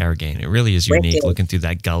view of Carrigain. It really is unique looking through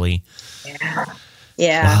that gully.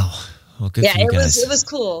 Yeah. Wow. Well, good for you guys. It was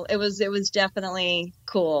cool. It was definitely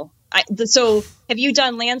cool. So have you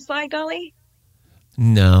done Landslide Gully?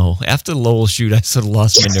 No. After the Lowell Chute, I sort of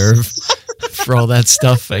lost my nerve for all that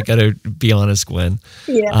stuff. I got to be honest, Gwen.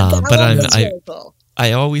 Yeah. But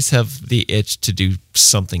I always have the itch to do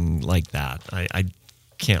something like that. I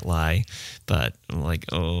can't lie, but I'm like,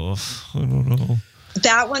 I don't know.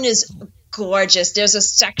 That one is gorgeous. There's a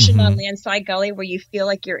section on Landslide Gully where you feel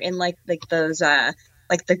like you're in like those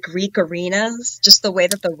like the Greek arenas, just the way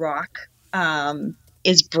that the rock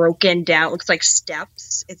is broken down. It looks like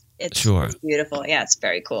steps. It's beautiful. Yeah, it's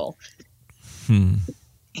very cool.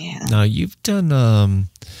 Yeah. Now you've done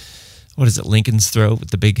what is it, Lincoln's Throat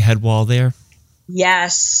with the big head wall there?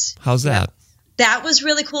 Yes. How's that? That was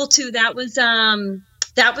really cool too. That was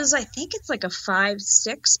I think it's like a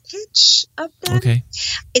 5-6 pitch up there. Okay.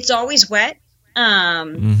 It's always wet.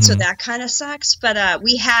 So that kind of sucks. But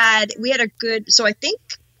we had a good, so I think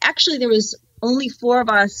actually there was only 4 of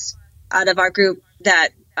us out of our group that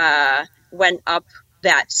went up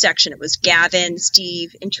that section. It was Gavin,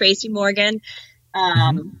 Steve, and Tracy Morgan.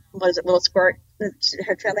 Was it Little Squirt?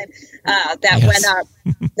 Her trail name that went up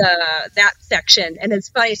that section. And it's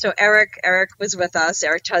funny. So Eric was with us,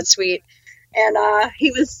 Eric Todd Sweet, and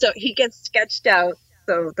he gets sketched out.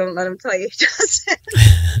 So don't let him tell you he doesn't.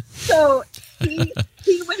 So he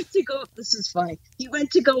went to go. This is funny. He went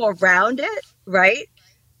to go around it, right?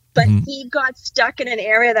 But he got stuck in an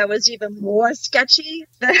area that was even more sketchy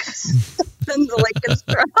than in the Lincoln's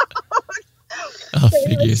throat. Oh, So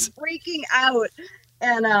he was figures. freaking out.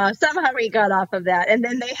 And somehow he got off of that. And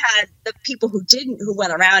then they had the people who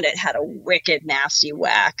went around it had a wicked nasty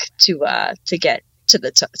whack to get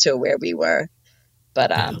to where we were. But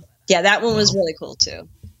that one was really cool too.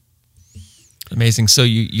 Amazing. So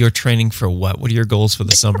you're training for what? What are your goals for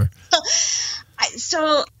the summer?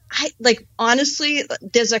 Honestly,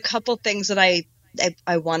 there's a couple things that I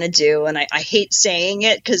want to do, and I hate saying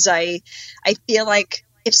it because I feel like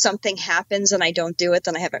if something happens and I don't do it,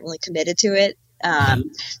 then I haven't really committed to it.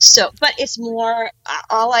 But it's more,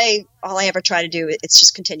 all I ever try to do, it's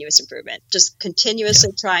just continuous improvement, just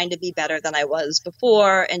continuously trying to be better than I was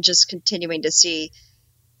before, and just continuing to see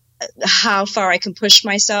how far I can push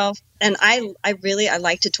myself. And I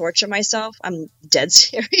like to torture myself. I'm dead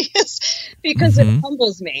serious because it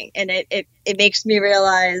humbles me, and it makes me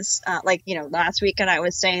realize, last weekend I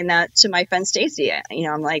was saying that to my friend Stacy,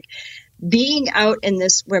 I'm like, being out in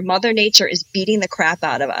this where Mother Nature is beating the crap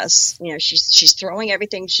out of us. She's throwing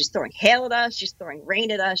everything. She's throwing hail at us. She's throwing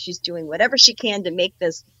rain at us. She's doing whatever she can to make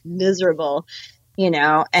this miserable,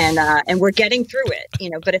 and we're getting through it,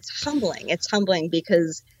 but it's humbling. It's humbling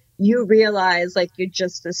because you realize like you're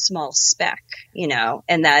just a small speck,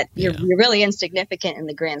 and that you're really insignificant in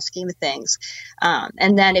the grand scheme of things.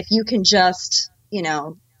 And then if you can just,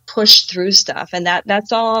 push through stuff, and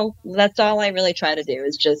that's all I really try to do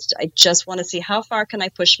is I just want to see how far can I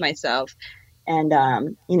push myself, and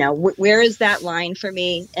where is that line for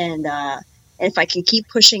me, and if I can keep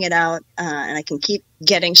pushing it out, and I can keep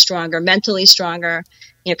getting stronger, mentally stronger,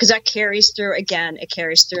 because that carries through. Again, it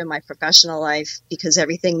carries through in my professional life, because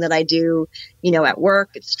everything that I do, at work,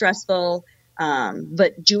 it's stressful.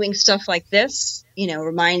 But doing stuff like this,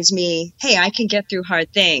 reminds me, hey, I can get through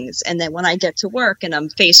hard things. And then when I get to work and I'm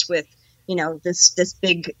faced with, this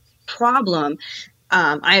big problem,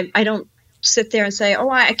 I don't sit there and say, oh,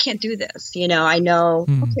 I can't do this. I know,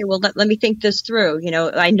 okay, well, let me think this through.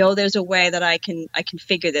 I know there's a way that I can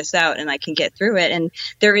figure this out and I can get through it. And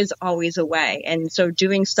there is always a way. And so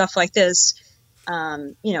doing stuff like this,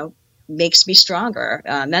 makes me stronger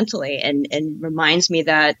mentally, and reminds me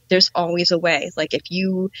that there's always a way. Like if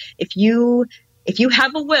you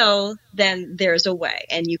have a will, then there's a way,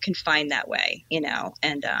 and you can find that way, and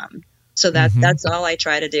so that's all I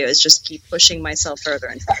try to do is just keep pushing myself further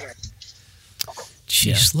and further.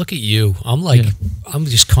 Jeez, look at you. I'm like, I'm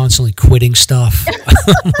just constantly quitting stuff.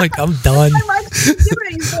 I'm like, I'm done.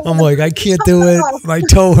 I'm like, I can't do it. My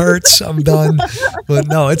toe hurts. I'm done. But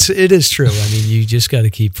no, it is true. I mean, you just got to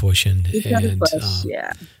keep pushing. And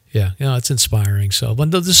it's inspiring. So,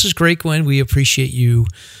 but this is great, Gwenn. We appreciate you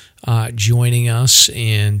joining us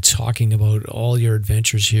and talking about all your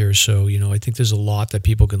adventures here. So, I think there's a lot that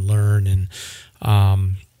people can learn, and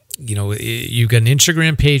you've got an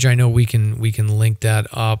Instagram page. I know we can link that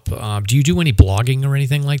up. Do you do any blogging or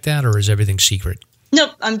anything like that, or is everything secret?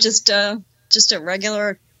 Nope, I'm just a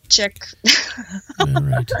regular chick. All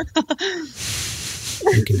right.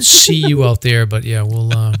 You can see you out there, but yeah,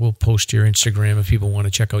 we'll post your Instagram if people want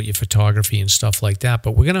to check out your photography and stuff like that.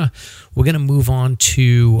 But we're gonna move on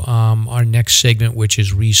to our next segment, which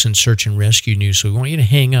is recent search and rescue news. So we want you to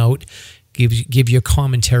hang out, give your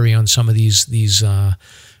commentary on some of these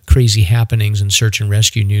crazy happenings in search and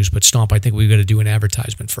rescue news. But Stomp, I think we've got to do an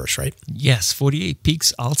advertisement first, right? Yes, 48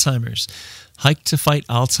 Peaks Alzheimer's. Hike to Fight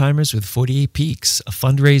Alzheimer's with 48 Peaks, a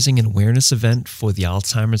fundraising and awareness event for the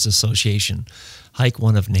Alzheimer's Association. Hike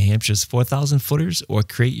one of New Hampshire's 4,000 footers or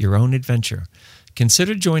create your own adventure.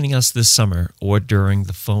 Consider joining us this summer or during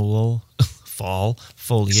the fall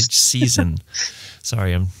foliage season.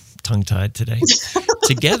 Sorry, I'm tongue-tied today.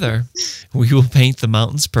 Together, we will paint the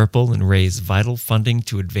mountains purple and raise vital funding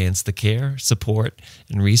to advance the care, support,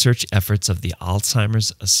 and research efforts of the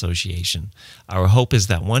Alzheimer's Association. Our hope is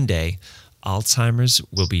that one day, Alzheimer's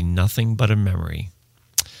will be nothing but a memory.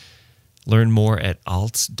 Learn more at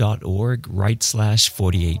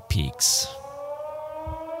alt.org/48 peaks.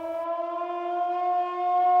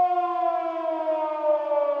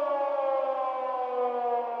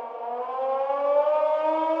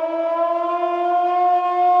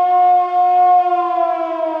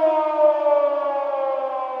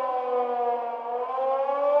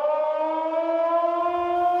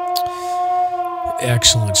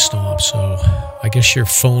 Excellent, Stomp. So I guess your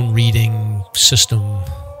phone reading system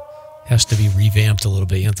has to be revamped a little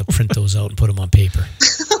bit. You have to print those out and put them on paper.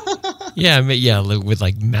 With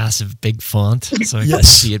like massive big font so I can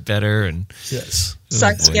see it better. And yes,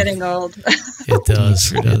 sucks getting old. It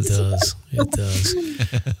does. It does.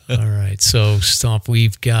 All right. So Stomp,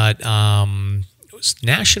 we've got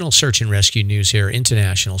national search and rescue news here,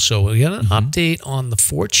 international. So we got an update on the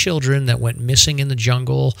 4 children that went missing in the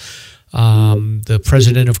jungle. The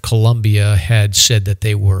president of Colombia had said that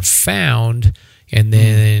they were found, and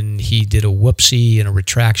then he did a whoopsie and a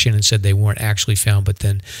retraction and said they weren't actually found. But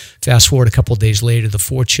then fast forward a couple of days later, the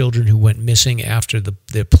 4 children who went missing after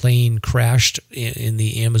their plane crashed in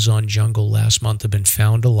the Amazon jungle last month have been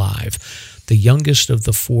found alive. The youngest of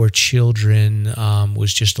the 4 children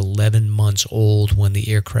was just 11 months old when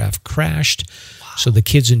the aircraft crashed. Wow. So the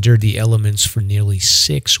kids endured the elements for nearly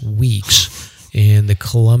 6 weeks. And the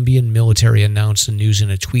Colombian military announced the news in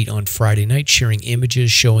a tweet on Friday night, sharing images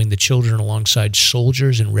showing the children alongside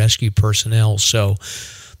soldiers and rescue personnel. So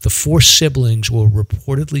the 4 siblings were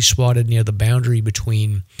reportedly spotted near the boundary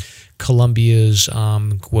between Colombia's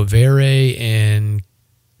Guaviare and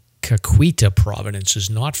Caqueta provinces,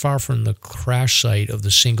 not far from the crash site of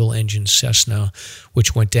the single-engine Cessna,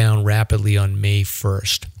 which went down rapidly on May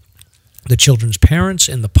 1st. The children's parents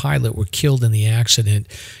and the pilot were killed in the accident,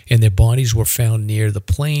 and their bodies were found near the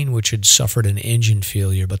plane, which had suffered an engine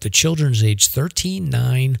failure. But the children's age 13,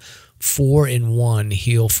 9, 4, and 1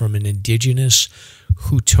 hail from an indigenous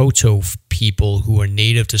Hutoto people who are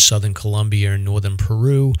native to southern Colombia and northern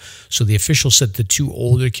Peru. So the officials said the 2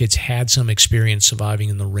 older kids had some experience surviving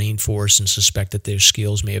in the rainforest and suspect that their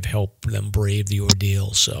skills may have helped them brave the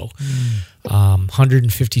ordeal. So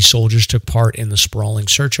 150 soldiers took part in the sprawling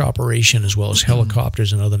search operation, as well as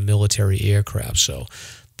helicopters and other military aircraft. So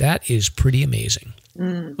that is pretty amazing.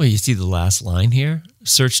 Well, you see the last line here.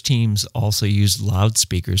 Search teams also used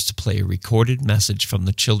loudspeakers to play a recorded message from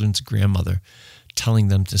the children's grandmother, telling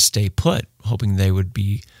them to stay put, hoping they would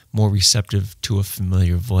be more receptive to a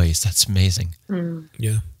familiar voice. That's amazing.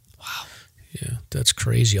 Yeah. Wow. Yeah, that's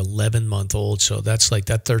crazy. 11-month-old. So that's like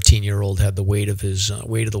that 13-year-old had the weight of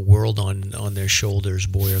the world on their shoulders,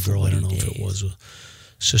 boy or girl. I don't know if it was a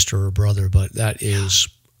sister or brother, but that is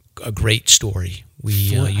a great story. We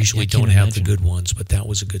usually don't have the good ones, but that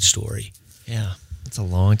was a good story. Yeah, it's a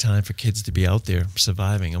long time for kids to be out there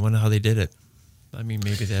surviving. I wonder how they did it. I mean,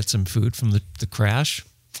 maybe they had some food from the crash.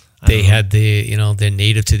 They had they're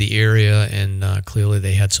native to the area, and clearly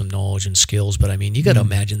they had some knowledge and skills. But I mean, you got to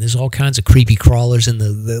imagine there's all kinds of creepy crawlers in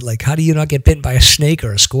the like. How do you not get bitten by a snake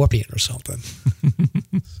or a scorpion or something?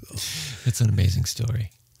 It's an amazing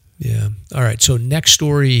story. Yeah. All right. So next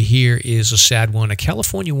story here is a sad one. A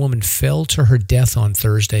California woman fell to her death on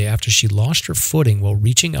Thursday after she lost her footing while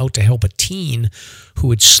reaching out to help a teen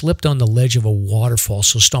who had slipped on the ledge of a waterfall.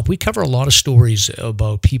 So Stomp, we cover a lot of stories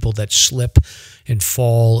about people that slip and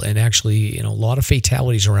fall, and actually, a lot of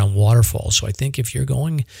fatalities around waterfalls. So I think if you're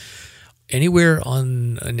going anywhere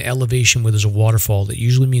on an elevation where there's a waterfall, that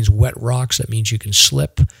usually means wet rocks. That means you can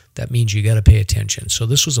slip. That means you got to pay attention. So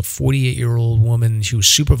this was a 48-year-old woman. She was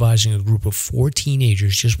supervising a group of 4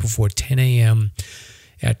 teenagers just before 10 a.m.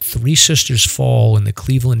 at Three Sisters Fall in the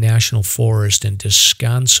Cleveland National Forest in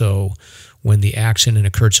Descanso when the accident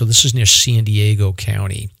occurred. So this is near San Diego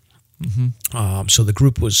County. So the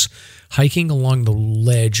group was hiking along the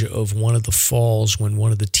ledge of one of the falls when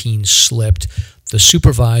one of the teens slipped. The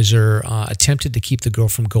supervisor attempted to keep the girl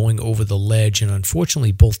from going over the ledge, and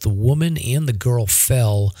unfortunately both the woman and the girl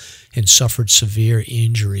fell and suffered severe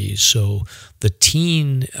injuries. So the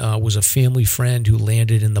teen was a family friend who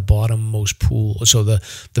landed in the bottommost pool. So the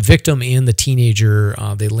victim and the teenager,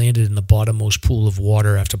 they landed in the bottommost pool of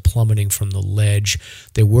water after plummeting from the ledge.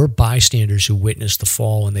 There were bystanders who witnessed the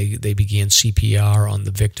fall, and they began CPR on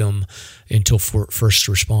the victim until first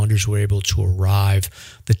responders were able to arrive.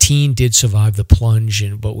 The teen did survive the plunge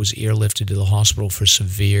but was airlifted to the hospital for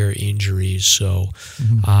severe injuries. So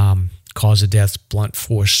cause of death, blunt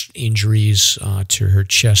force injuries to her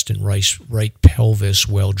chest and right pelvis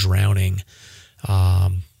while drowning.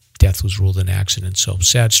 Death was ruled an accident. So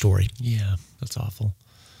sad story. Yeah, that's awful.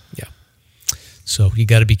 Yeah. So you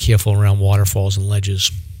got to be careful around waterfalls and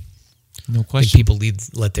ledges. No question. People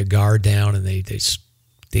let their guard down and they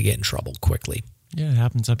get in trouble quickly. Yeah, it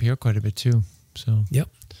happens up here quite a bit too. So yep.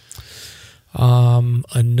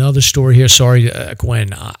 Another story here. Sorry, Gwen.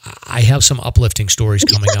 I have some uplifting stories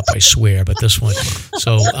coming up, I swear, but this one.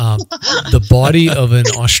 So the body of an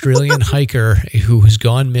Australian hiker who has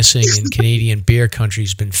gone missing in Canadian bear country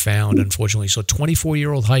has been found, unfortunately. So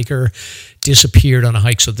 24-year-old hiker disappeared on a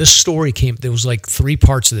hike. So this story there was like 3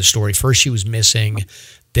 parts of this story. First, she was missing.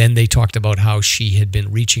 Then they talked about how she had been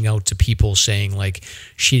reaching out to people saying like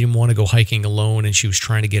she didn't want to go hiking alone, and she was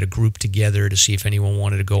trying to get a group together to see if anyone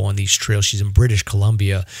wanted to go on these trails. She's in British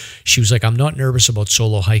Columbia. She was like, I'm not nervous about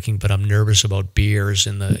solo hiking, but I'm nervous about bears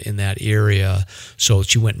in that area. So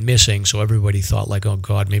she went missing. So everybody thought like, oh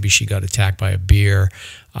God, maybe she got attacked by a bear.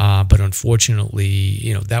 But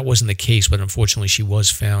unfortunately, that wasn't the case. But unfortunately, she was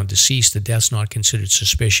found deceased. The death's not considered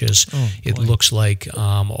suspicious. It looks like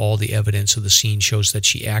all the evidence of the scene shows that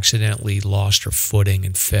she accidentally lost her footing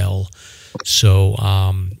and fell. So,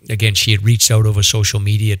 again, she had reached out over social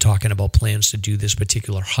media talking about plans to do this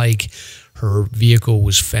particular hike. Her vehicle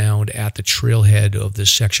was found at the trailhead of this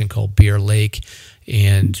section called Bear Lake,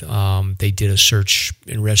 and they did a search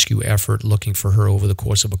and rescue effort looking for her over the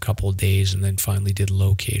course of a couple of days, and then finally did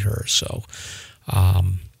locate her. So,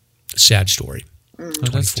 sad story. Oh,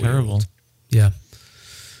 that's terrible. Yeah.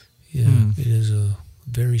 It is a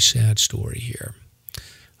very sad story here.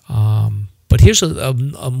 But here's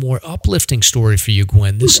a more uplifting story for you,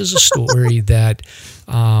 Gwen. This is a story that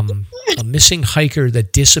a missing hiker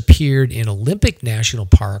that disappeared in Olympic National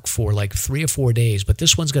Park for like 3 or 4 days, but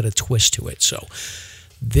this one's got a twist to it. So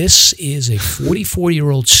this is a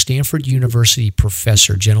 44-year-old Stanford University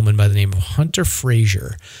professor, gentleman by the name of Hunter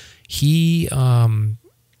Frazier. He went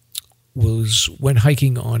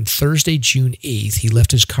hiking on Thursday, June 8th. He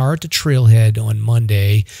left his car at the trailhead on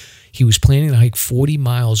Monday. He was planning to hike 40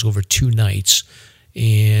 miles over 2 nights,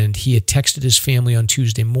 and he had texted his family on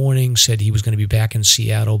Tuesday morning, said he was going to be back in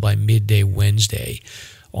Seattle by midday Wednesday.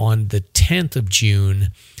 On the 10th of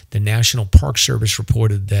June, the National Park Service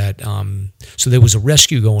reported that, so there was a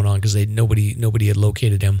rescue going on because nobody had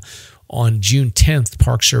located him. On June 10th, the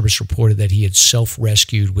Park Service reported that he had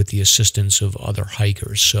self-rescued with the assistance of other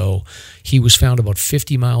hikers. So he was found about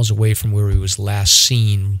 50 miles away from where he was last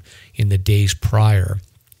seen in the days prior.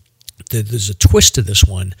 There's a twist to this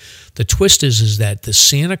one. The twist is that the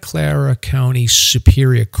Santa Clara County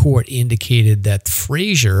Superior Court indicated that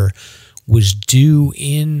Frazier was due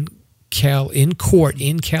in court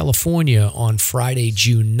in California on Friday,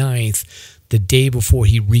 June 9th, the day before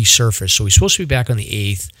he resurfaced. So he's supposed to be back on the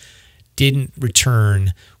 8th, didn't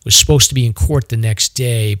return, was supposed to be in court the next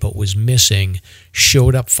day, but was missing,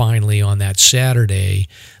 showed up finally on that Saturday.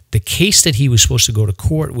 The case that he was supposed to go to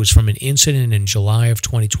court was from an incident in July of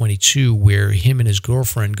 2022 where him and his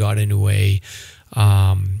girlfriend got into a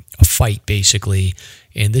fight, basically,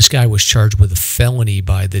 and this guy was charged with a felony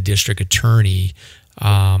by the district attorney.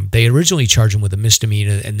 They originally charged him with a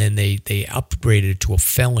misdemeanor, and then they upgraded it to a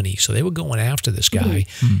felony. So they were going after this guy.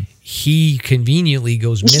 He conveniently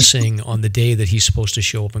goes missing on the day that he's supposed to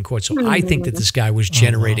show up in court. So I think that this guy was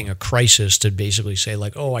generating a crisis to basically say,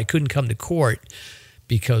 like, oh, I couldn't come to court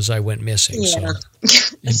because I went missing. Yeah.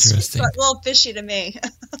 So interesting. A little fishy to me.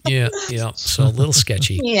 Yeah. So a little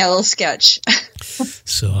sketchy. Yeah, a little sketch.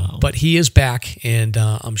 So, but he is back, and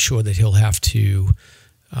I'm sure that he'll have to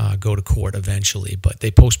go to court eventually. But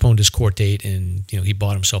they postponed his court date, and he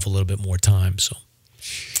bought himself a little bit more time. So,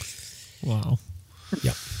 wow.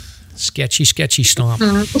 Yep. Sketchy stomp.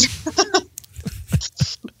 All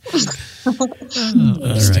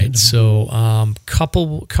right, so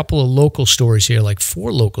couple of local stories here, like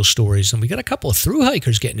 4 local stories, and we got a couple of thru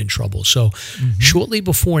hikers getting in trouble. So shortly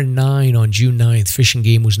before 9 on June 9th, Fish and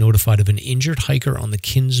Game was notified of an injured hiker on the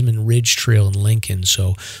Kinsman Ridge Trail in Lincoln.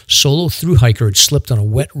 So solo thru hiker had slipped on a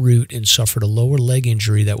wet route and suffered a lower leg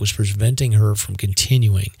injury that was preventing her from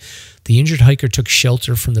continuing. The injured hiker took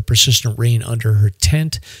shelter from the persistent rain under her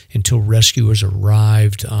tent until rescuers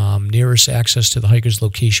arrived. Nearest access to the hiker's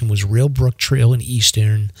location was Railbrook Trail in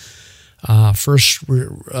Eastern. First,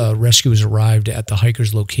 rescuers arrived at the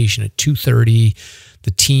hiker's location at 2:30.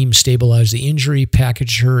 The team stabilized the injury,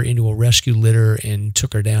 packaged her into a rescue litter, and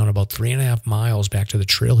took her down about 3.5 miles back to the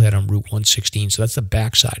trailhead on Route 116. So that's the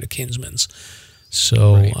backside of Kinsman's.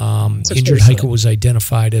 So injured hiker was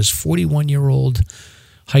identified as 41-year-old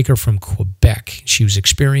hiker from Quebec. She was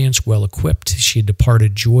experienced, well-equipped. She had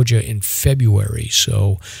departed Georgia in February,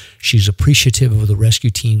 so she's appreciative of the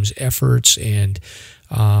rescue team's efforts, and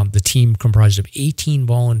the team comprised of 18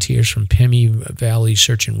 volunteers from Pemi Valley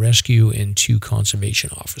Search and Rescue and 2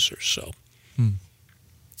 conservation officers. So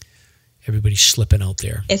everybody's slipping out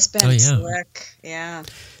there. It's been slick, yeah.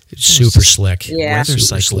 It's super slick. Yeah. Weather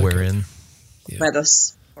cycle we're in. Yeah.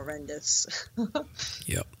 Weather's horrendous.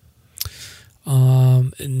 Yep.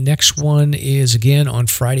 Next one is again on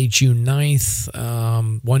Friday, June 9th,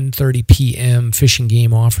 1:30 p.m. Fish and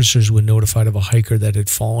Game officers were notified of a hiker that had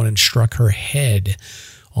fallen and struck her head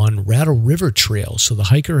on Rattle River Trail. So the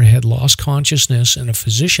hiker had lost consciousness, and a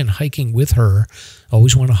physician hiking with her,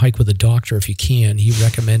 always want to hike with a doctor if you can, he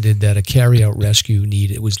recommended that a carry-out rescue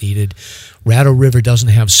was needed. Rattle River doesn't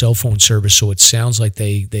have cell phone service, so it sounds like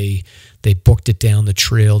they booked it down the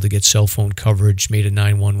trail to get cell phone coverage, made a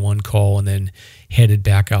 911 call, and then headed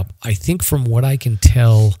back up. I think from what I can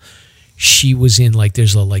tell, she was in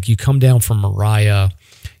you come down from Mariah,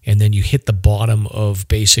 and then you hit the bottom of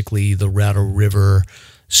basically the Rattle River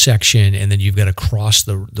section, and then you've got to cross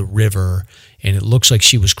the river, and it looks like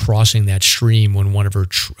she was crossing that stream when one of her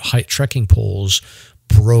trekking poles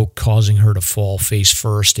broke, causing her to fall face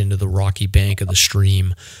first into the rocky bank of the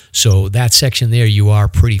stream. So that section there, you are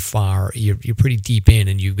pretty far. You're pretty deep in,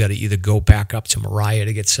 and you've got to either go back up to Mariah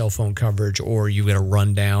to get cell phone coverage, or you've got to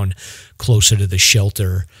run down closer to the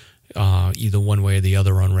shelter, either one way or the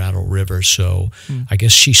other on Rattle River. So I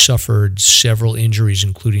guess she suffered several injuries,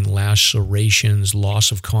 including lacerations, loss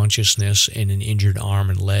of consciousness, and an injured arm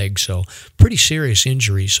and leg. So pretty serious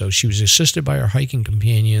injury. So she was assisted by her hiking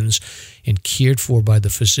companions and cared for by the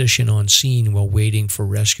physician on scene while waiting for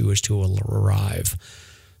rescuers to arrive.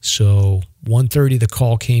 So 1:30 the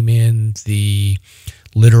call came in. The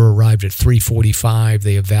litter arrived at 3:45.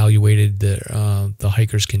 They evaluated the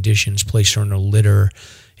hiker's conditions, placed her in a litter,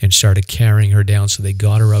 and started carrying her down. So they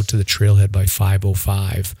got her out to the trailhead by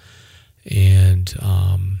 5:05. And,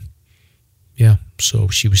 so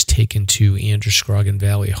she was taken to Androscoggin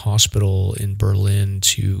Valley Hospital in Berlin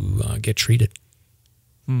to get treated.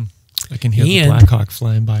 I can hear the Blackhawk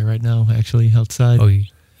flying by right now, actually, outside. Oh, you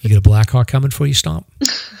got a Blackhawk coming for you, Stomp?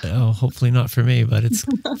 Oh, hopefully not for me, but it's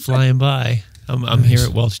flying by. I'm here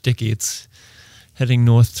at Welch Dickey. It's heading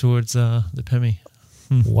north towards the Pemmy.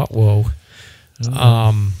 Whoa.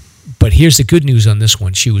 But here's the good news on this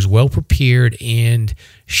one. She was well prepared, and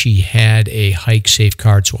she had a hike safe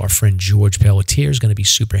card. So our friend George Pelletier is going to be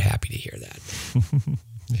super happy to hear that.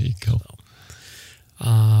 There you go.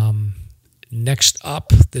 Next up,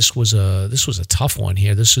 this was a tough one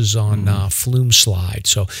here. This is on Flume Slide.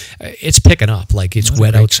 So it's picking up. Like, it's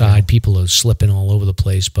wet outside. People are slipping all over the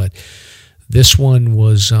place. But this one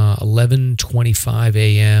was 11:25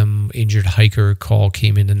 a.m. Injured hiker call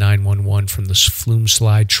came into 911 from the Flume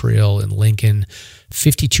Slide Trail in Lincoln.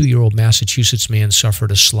 52-year-old Massachusetts man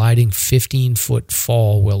suffered a sliding 15-foot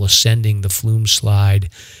fall while ascending the Flume Slide.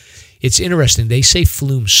 It's interesting. They say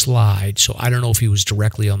Flume Slide, so I don't know if he was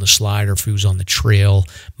directly on the slide or if he was on the trail.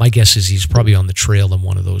 My guess is he's probably on the trail in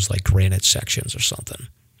one of those like granite sections or something.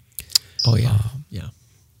 Oh, yeah. Yeah.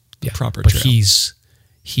 Proper but trail.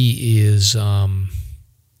 He is, so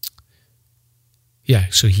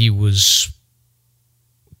he was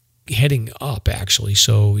heading up, actually.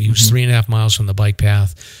 So he was 3.5 miles from the bike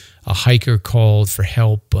path. A hiker called for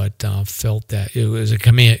help, but felt that it was a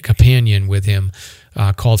companion with him,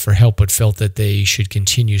 called for help, but felt that they should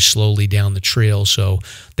continue slowly down the trail. So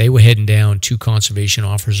they were heading down. 2 conservation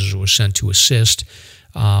officers were sent to assist.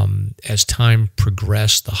 As time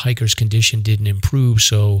progressed, the hiker's condition didn't improve,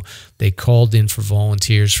 so they called in for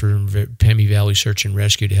volunteers from Pemmy Valley Search and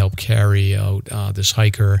Rescue to help carry out this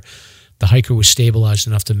hiker. The hiker was stabilized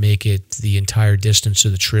enough to make it the entire distance to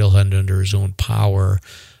the trailhead under his own power,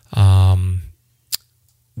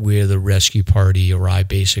 where the rescue party arrived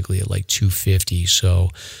basically at like 2:50. So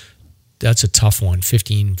that's a tough one,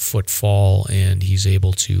 15-foot fall, and he's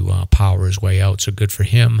able to power his way out. So good for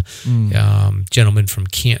him. Gentleman from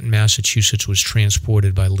Canton, Massachusetts, was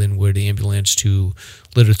transported by Linwood Ambulance to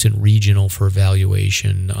Littleton Regional for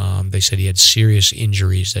evaluation. They said he had serious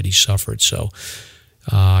injuries that he suffered. So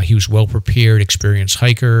he was well-prepared, experienced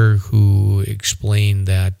hiker who explained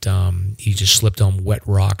that he just slipped on wet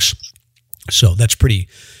rocks. So that's pretty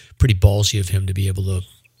ballsy of him to be able to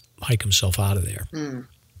hike himself out of there.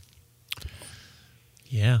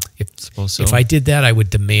 Yeah, suppose so. If I did that, I would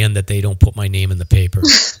demand that they don't put my name in the paper.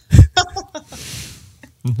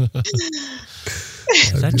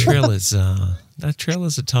 That trail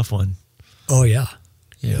is a tough one. Oh yeah.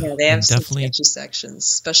 Yeah, they have some sketchy sections,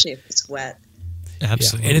 especially if it's wet.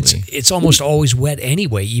 Absolutely, and it's almost always wet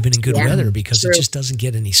anyway, even in good weather, because it just doesn't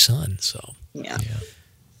get any sun. So yeah.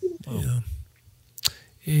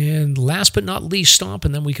 And last but not least, Stomp,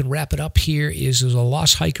 and then we can wrap it up here, there's a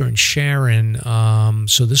lost hiker in Sharon.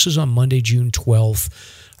 So this is on Monday, June 12th,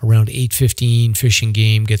 around 8:15. Fish and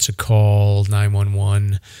Game gets a call,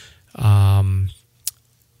 911.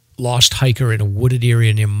 Lost hiker in a wooded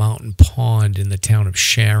area near Mountain Pond in the town of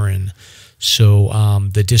Sharon. So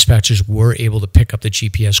the dispatchers were able to pick up the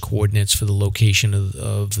GPS coordinates for the location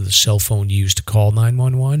of the cell phone used to call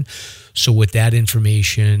 911. So with that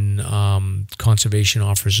information, conservation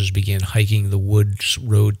officers began hiking the woods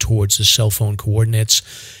road towards the cell phone coordinates.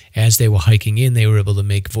 As they were hiking in, they were able to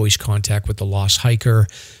make voice contact with the lost hiker,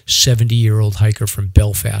 70-year-old hiker from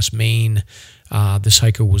Belfast, Maine. This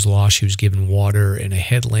hiker was lost. She was given water and a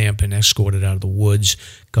headlamp and escorted out of the woods.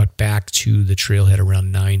 Got back to the trailhead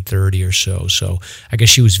around 9:30 or so. So I guess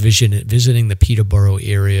she was visiting the Peterborough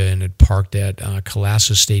area and had parked at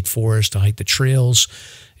Colassus State Forest to hike the trails.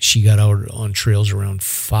 She got out on trails around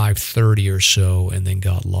 5:30 or so and then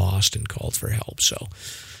got lost and called for help. So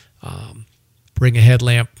bring a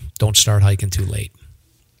headlamp. Don't start hiking too late.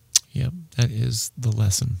 Yep, that is the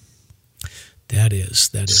lesson. That is.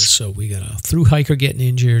 So we got a through hiker getting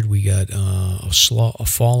injured. We got a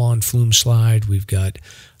fall on flume slide. We've got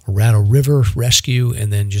a Rattle River rescue,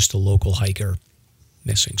 and then just a local hiker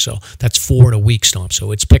missing. So that's 4 in a week, Stomp.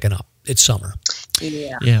 So it's picking up. It's summer.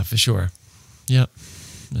 Yeah, for sure. Yep.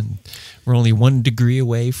 And we're only 1 degree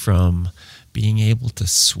away from being able to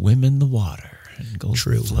swim in the water and go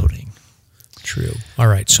floating. True. All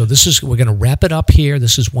right. So we're going to wrap it up here.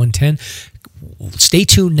 This is 110. Stay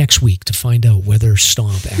tuned next week to find out whether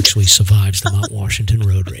Stomp actually survives the Mount Washington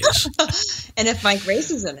Road Race. And if Mike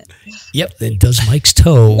races in it. Yep. Then does Mike's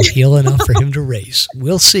toe heal enough for him to race?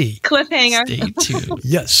 We'll see. Cliffhanger. Stay tuned.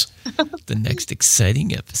 Yes. The next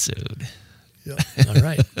exciting episode. Yep. All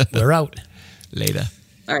right. We're out. Later.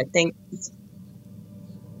 All right. Thanks.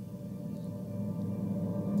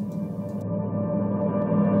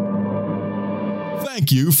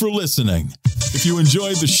 Thank you for listening. If you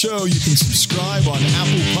enjoyed the show, you can subscribe on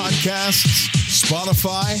Apple Podcasts,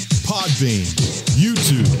 Spotify, Podbean,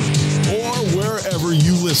 YouTube, or wherever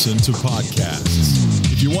you listen to podcasts.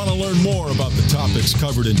 If you want to learn more about the topics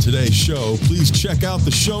covered in today's show, please check out the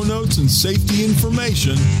show notes and safety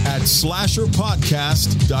information at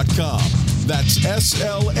slasherpodcast.com. That's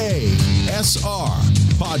SLASR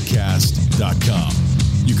podcast.com.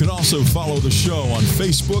 You can also follow the show on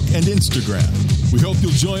Facebook and Instagram. We hope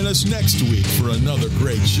you'll join us next week for another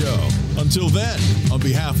great show. Until then, on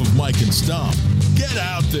behalf of Mike and Stomp, get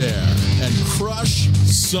out there and crush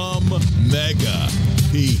some mega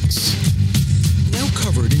peaks. Now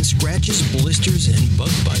covered in scratches, blisters, and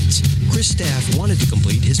bug bites, Chris Staff wanted to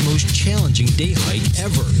complete his most challenging day hike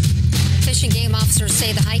ever. Fish and Game officers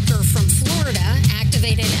say the hiker from Florida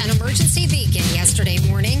activated an emergency beacon yesterday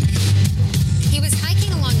morning. He was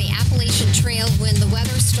hiking along the Appalachian Trail when the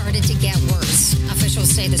weather started to get worse. Officials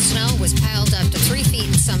say the snow was piled up to 3 feet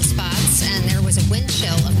in some spots, and there was a wind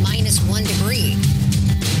chill of -1 degree.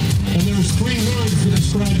 And there's 3 words to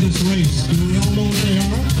describe this race. Do we all know what they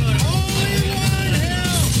are?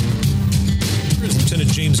 Here's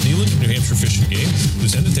Lieutenant James Nealon, New Hampshire Fish and Game.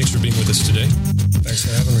 Lieutenant, thanks for being with us today. Thanks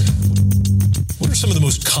for having me. What are some of the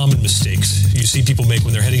most common mistakes you see people make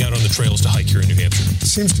when they're heading out on the trails to hike here in New Hampshire? It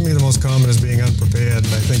seems to me the most common is being unprepared.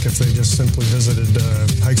 And I think if they just simply visited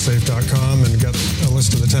hikesafe.com and got a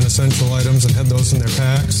list of the 10 essential items and had those in their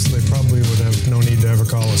packs, they probably would have no need to ever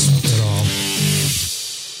call us at all.